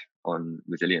guide on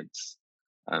resilience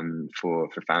for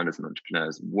founders and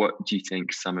entrepreneurs, what do you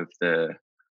think some of the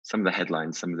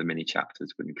headlines, some of the mini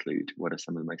chapters would include? What are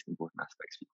some of the most important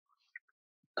aspects for you?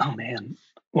 Oh man.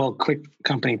 Well, quick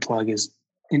company plug is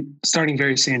starting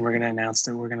very soon. We're going to announce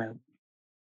that we're going to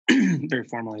very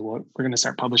formally, we're going to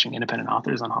start publishing independent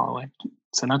authors on Holloway.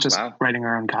 So not just writing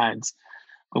our own guides,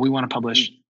 but we want to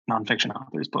publish nonfiction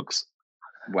authors' books.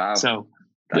 Wow. So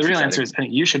the real answer is, I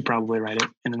think you should probably write it,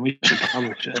 and then we should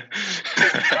publish it.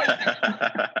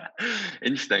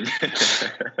 Interesting.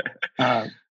 Oh,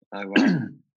 wow.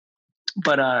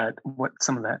 But what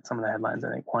some of the headlines,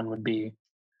 I think one would be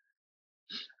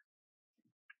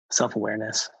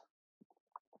self-awareness.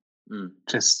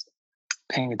 Just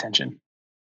paying attention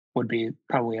would be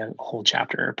probably a whole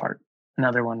chapter apart.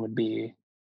 Another one would be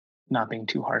not being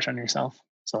too harsh on yourself.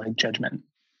 So like judgment,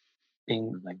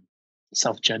 being like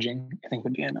self-judging, I think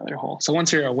would be another whole. So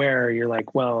once you're aware, you're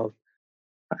like, well,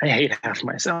 I hate half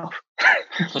myself.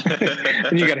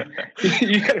 And you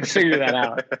gotta figure that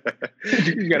out.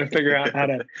 You gotta figure out how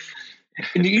to,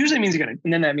 and it usually means and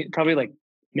then that means probably like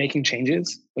making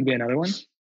changes would be another one.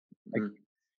 Like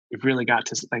you've really got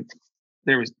to, like,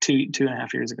 there was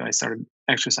 2.5 years ago, I started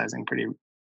exercising pretty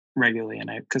regularly. And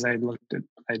I'd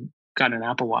gotten an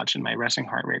Apple Watch and my resting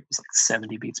heart rate was like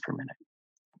 70 beats per minute.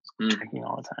 Drinking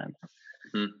all the time.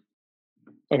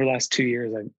 Over the last 2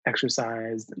 years, I've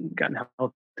exercised and gotten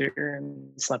healthier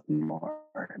and slept more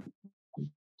and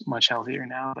much healthier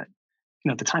now. But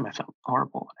at the time I felt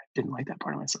horrible. I didn't like that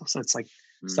part of myself. So it's like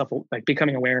stuff like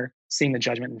becoming aware, seeing the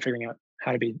judgment and figuring out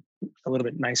how to be a little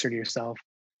bit nicer to yourself,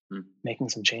 making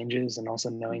some changes, and also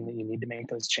knowing that you need to make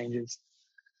those changes.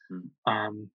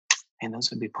 And those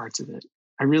would be parts of it.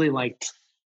 I really liked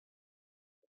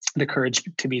The Courage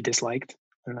to Be Disliked.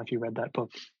 I don't know if you read that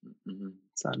book.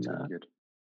 It's on, that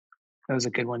was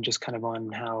a good one, just kind of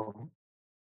on how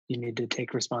you need to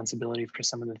take responsibility for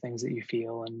some of the things that you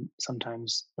feel. And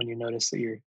sometimes when you notice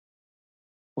that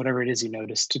whatever it is you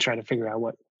notice, to try to figure out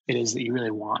what it is that you really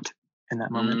want in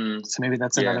that moment. So maybe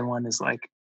that's another one, is like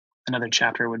another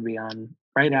chapter would be on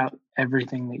write out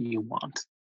everything that you want.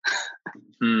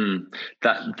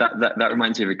 That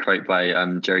reminds me of a quote by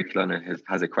Jerry Colonna, who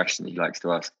has a question he likes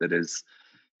to ask, that is,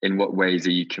 in what ways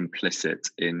are you complicit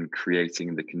in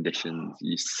creating the conditions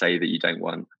you say that you don't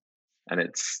want? And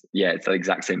it's the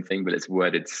exact same thing, but it's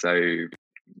worded so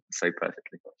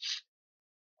perfectly.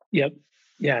 Yep.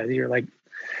 Yeah, you're like,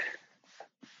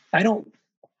 I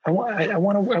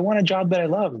want a job that I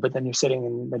love, but then you're sitting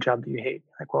in the job that you hate.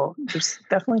 Like, well, there's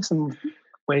definitely some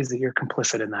ways that you're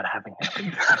complicit in that having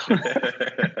happened.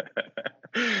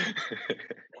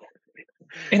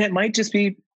 And it might just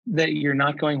be that you're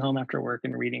not going home after work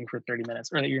and reading for 30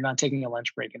 minutes, or that you're not taking a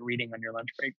lunch break and reading on your lunch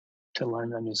break to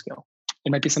learn a new skill.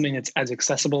 It might be something that's as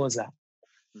accessible as that.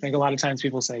 I think a lot of times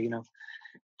people say,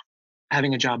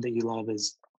 having a job that you love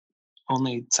is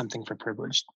only something for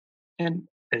privileged. And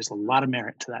there's a lot of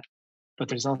merit to that. But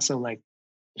there's also like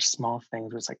small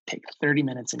things where it's like, take 30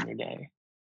 minutes in your day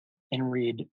and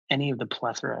read any of the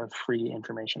plethora of free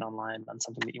information online on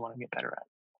something that you want to get better at,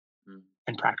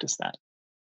 and practice that.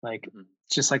 Like,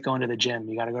 it's just like going to the gym.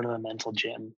 You got to go to the mental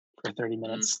gym for 30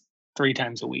 minutes, 3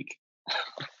 times a week.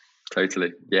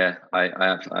 Totally. Yeah. I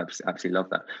absolutely love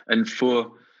that. And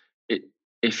for it,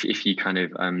 if you kind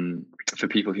of, for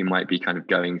people who might be kind of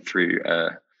going through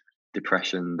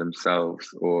depression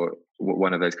themselves, or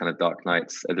one of those kind of dark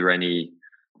nights, are there any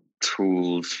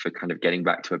tools for kind of getting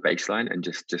back to a baseline and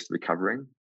just recovering?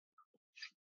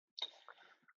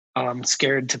 I'm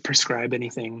scared to prescribe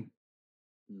anything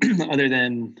other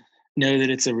than know that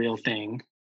it's a real thing.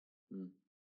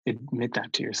 Admit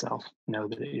that to yourself. Know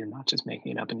that you're not just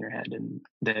making it up in your head, and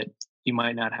that you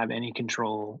might not have any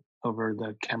control over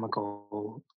the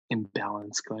chemical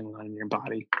imbalance going on in your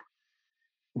body.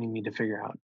 And you need to figure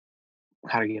out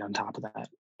how to get on top of that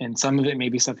And some of it may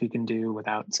be stuff you can do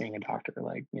without seeing a doctor,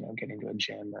 like, you know, getting to a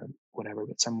gym or whatever.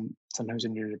 But sometimes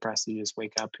when you're depressed, you just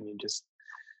wake up and you just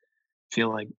feel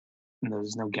like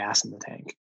there's no gas in the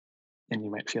tank. And you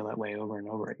might feel that way over and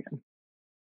over again.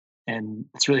 And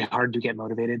it's really hard to get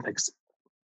motivated. Like,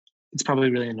 it's probably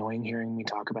really annoying hearing me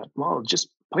talk about, well, just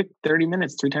pick 30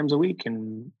 minutes 3 times a week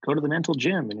and go to the mental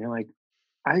gym. And you're like,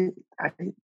 I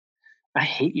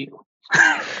hate you.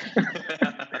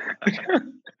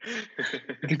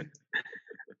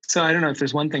 So I don't know, if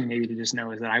there's one thing maybe to just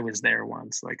know is that I was there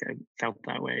once. Like, I felt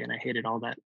that way and I hated all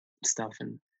that stuff.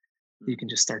 And you can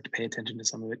just start to pay attention to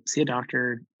some of it. See a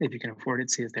doctor if you can afford it.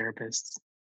 See a therapist.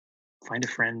 Find a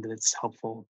friend that's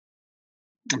helpful.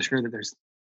 I'm sure that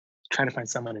try to find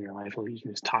someone in your life who you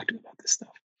can just talk to about this stuff.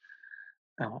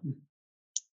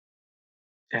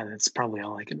 Yeah, that's probably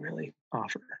all I can really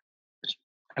offer.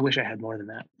 I wish I had more than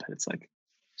that, but it's like,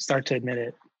 start to admit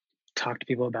it, talk to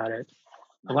people about it.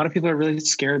 A lot of people are really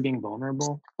scared of being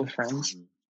vulnerable with friends,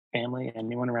 family,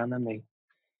 anyone around them.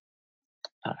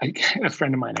 A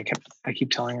friend of mine, I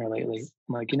keep telling her lately,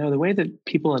 I'm like, you know, the way that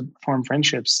people form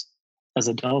friendships as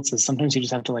adults is sometimes you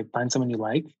just have to like find someone you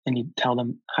like and you tell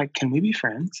them, hi, can we be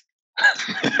friends?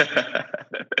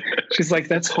 She's like,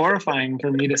 that's horrifying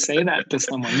for me to say that to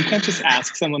someone. You can't just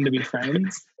ask someone to be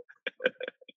friends.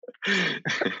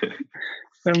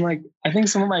 But I'm like, I think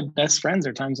some of my best friends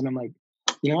are times when I'm like,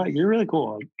 you know what, you're really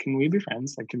cool. Like, can we be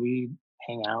friends? Like, can we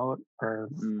hang out or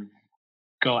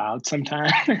go out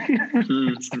sometime?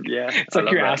 It's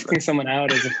like you're asking someone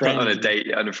out as a friend.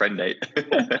 On a friend date.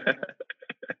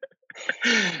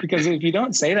 Because if you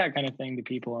don't say that kind of thing to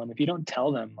people, and if you don't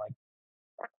tell them like,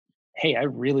 hey, I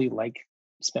really like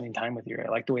spending time with you, I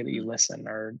like the way that you listen,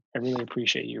 or I really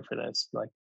appreciate you for this, like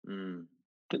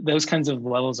those kinds of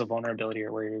levels of vulnerability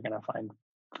are where you're going to find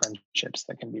friendships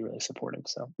that can be really supportive.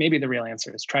 So maybe the real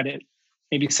answer is try to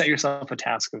maybe set yourself a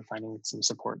task of finding some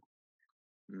support.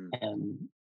 And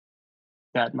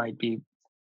that might be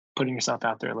putting yourself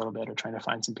out there a little bit, or trying to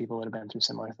find some people that have been through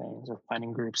similar things, or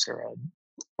finding groups or an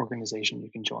organization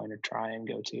you can join or try and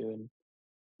go to, and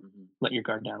let your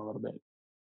guard down a little bit.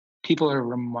 People are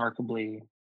remarkably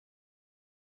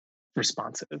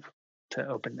responsive to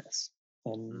openness.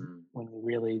 And when you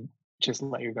really just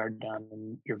let your guard down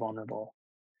and you're vulnerable,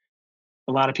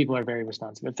 a lot of people are very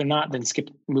responsive. If they're not, then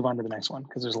move on to the next one,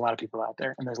 because there's a lot of people out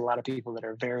there, and there's a lot of people that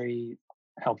are very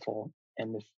helpful.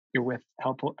 And if you're with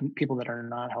helpful people that are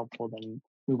not helpful, then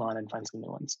move on and find some new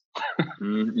ones.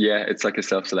 Yeah, it's like a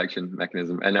self-selection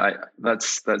mechanism, and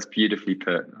that's beautifully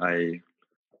put. I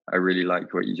really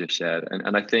like what you just shared,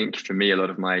 and I think for me, a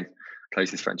lot of my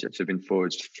closest friendships have been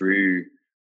forged through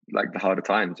like the harder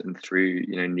times, and through,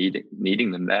 you know,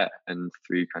 needing them there, and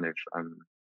through kind of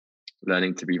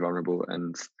learning to be vulnerable.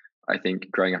 And I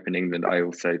think growing up in England, I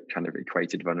also kind of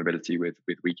equated vulnerability with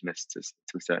weakness to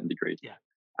a certain degree. Yeah.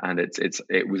 And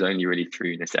it was only really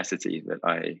through necessity that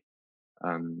I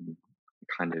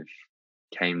kind of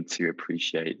came to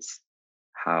appreciate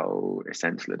how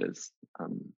essential it is,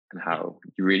 and how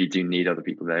you really do need other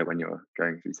people there when you're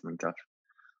going through something tough.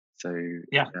 So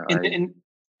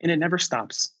and it never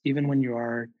stops. Even when you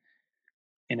are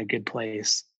in a good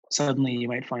place, suddenly you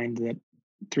might find that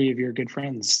 3 of your good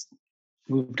friends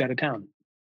moved out of town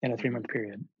in a 3-month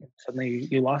period. Suddenly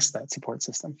you lost that support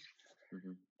system.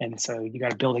 And so you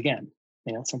got to build again.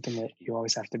 You know, it's something that you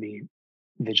always have to be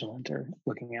vigilant or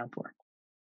looking out for.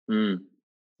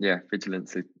 Yeah,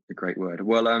 vigilance is a great word.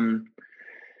 Well,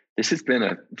 this has been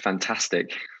a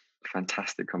fantastic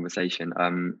conversation.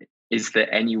 Is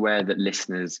there anywhere that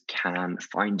listeners can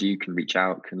find you, can reach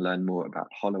out, can learn more about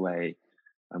Holloway,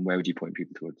 and where would you point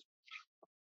people towards?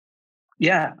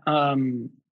 Yeah,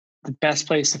 the best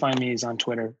place to find me is on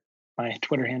Twitter. My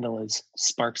Twitter handle is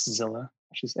SparksZilla,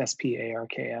 which is SparksZilla.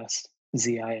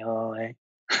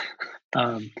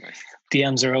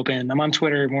 DMs are open. I'm on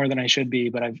Twitter more than I should be,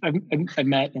 but I've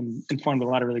met and formed a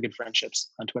lot of really good friendships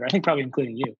on Twitter. I think probably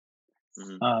including you.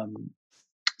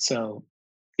 So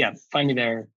yeah, find me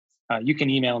there. You can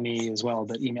email me as well,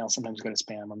 but emails sometimes go to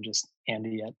spam. I'm just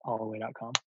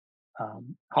Andy@holloway.com.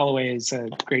 Holloway is a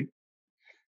great,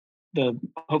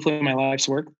 hopefully my life's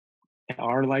work,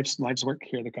 our life's work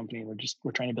here at the company.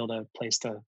 We're trying to build a place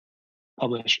to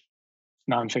publish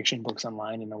nonfiction books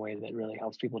online in a way that really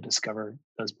helps people discover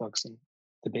those books. And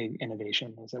the big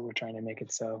innovation is that we're trying to make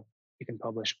it so you can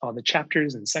publish all the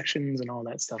chapters and sections and all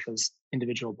that stuff as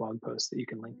individual blog posts that you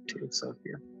can link to. So if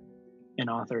you're an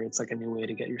author, it's like a new way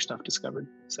to get your stuff discovered.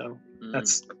 So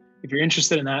if you're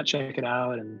interested in that, check it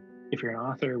out. And if you're an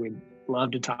author, we'd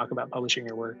love to talk about publishing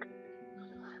your work.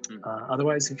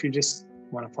 Otherwise, if you just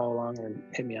want to follow along or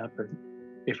hit me up or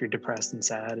if you're depressed and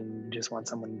sad and you just want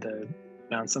someone to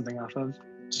bounce something off of,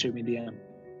 shoot me a DM.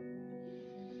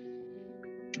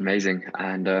 Amazing.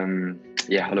 And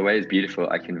yeah, Holloway is beautiful.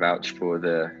 I can vouch for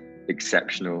the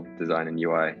exceptional design and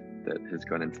UI that has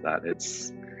gone into that.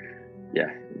 It's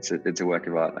a work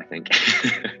of art, I think.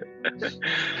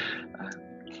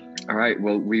 All right,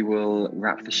 well, we will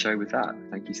wrap the show with that.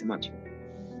 Thank you so much.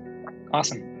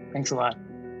 Awesome. Thanks a lot.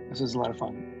 This was a lot of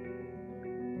fun.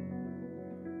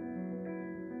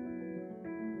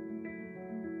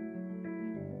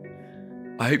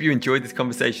 I hope you enjoyed this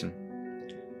conversation.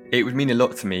 It would mean a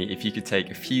lot to me if you could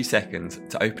take a few seconds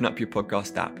to open up your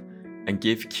podcast app and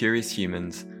give Curious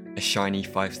Humans a shiny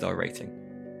 5-star rating.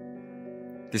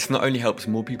 This not only helps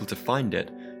more people to find it,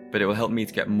 but it will help me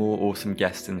to get more awesome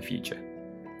guests in the future.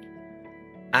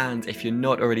 And if you're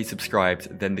not already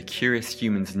subscribed, then the Curious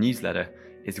Humans newsletter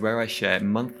is where I share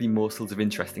monthly morsels of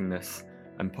interestingness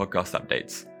and podcast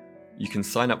updates. You can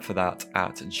sign up for that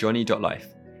at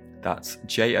johnny.life. That's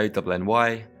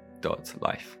JONNY.life.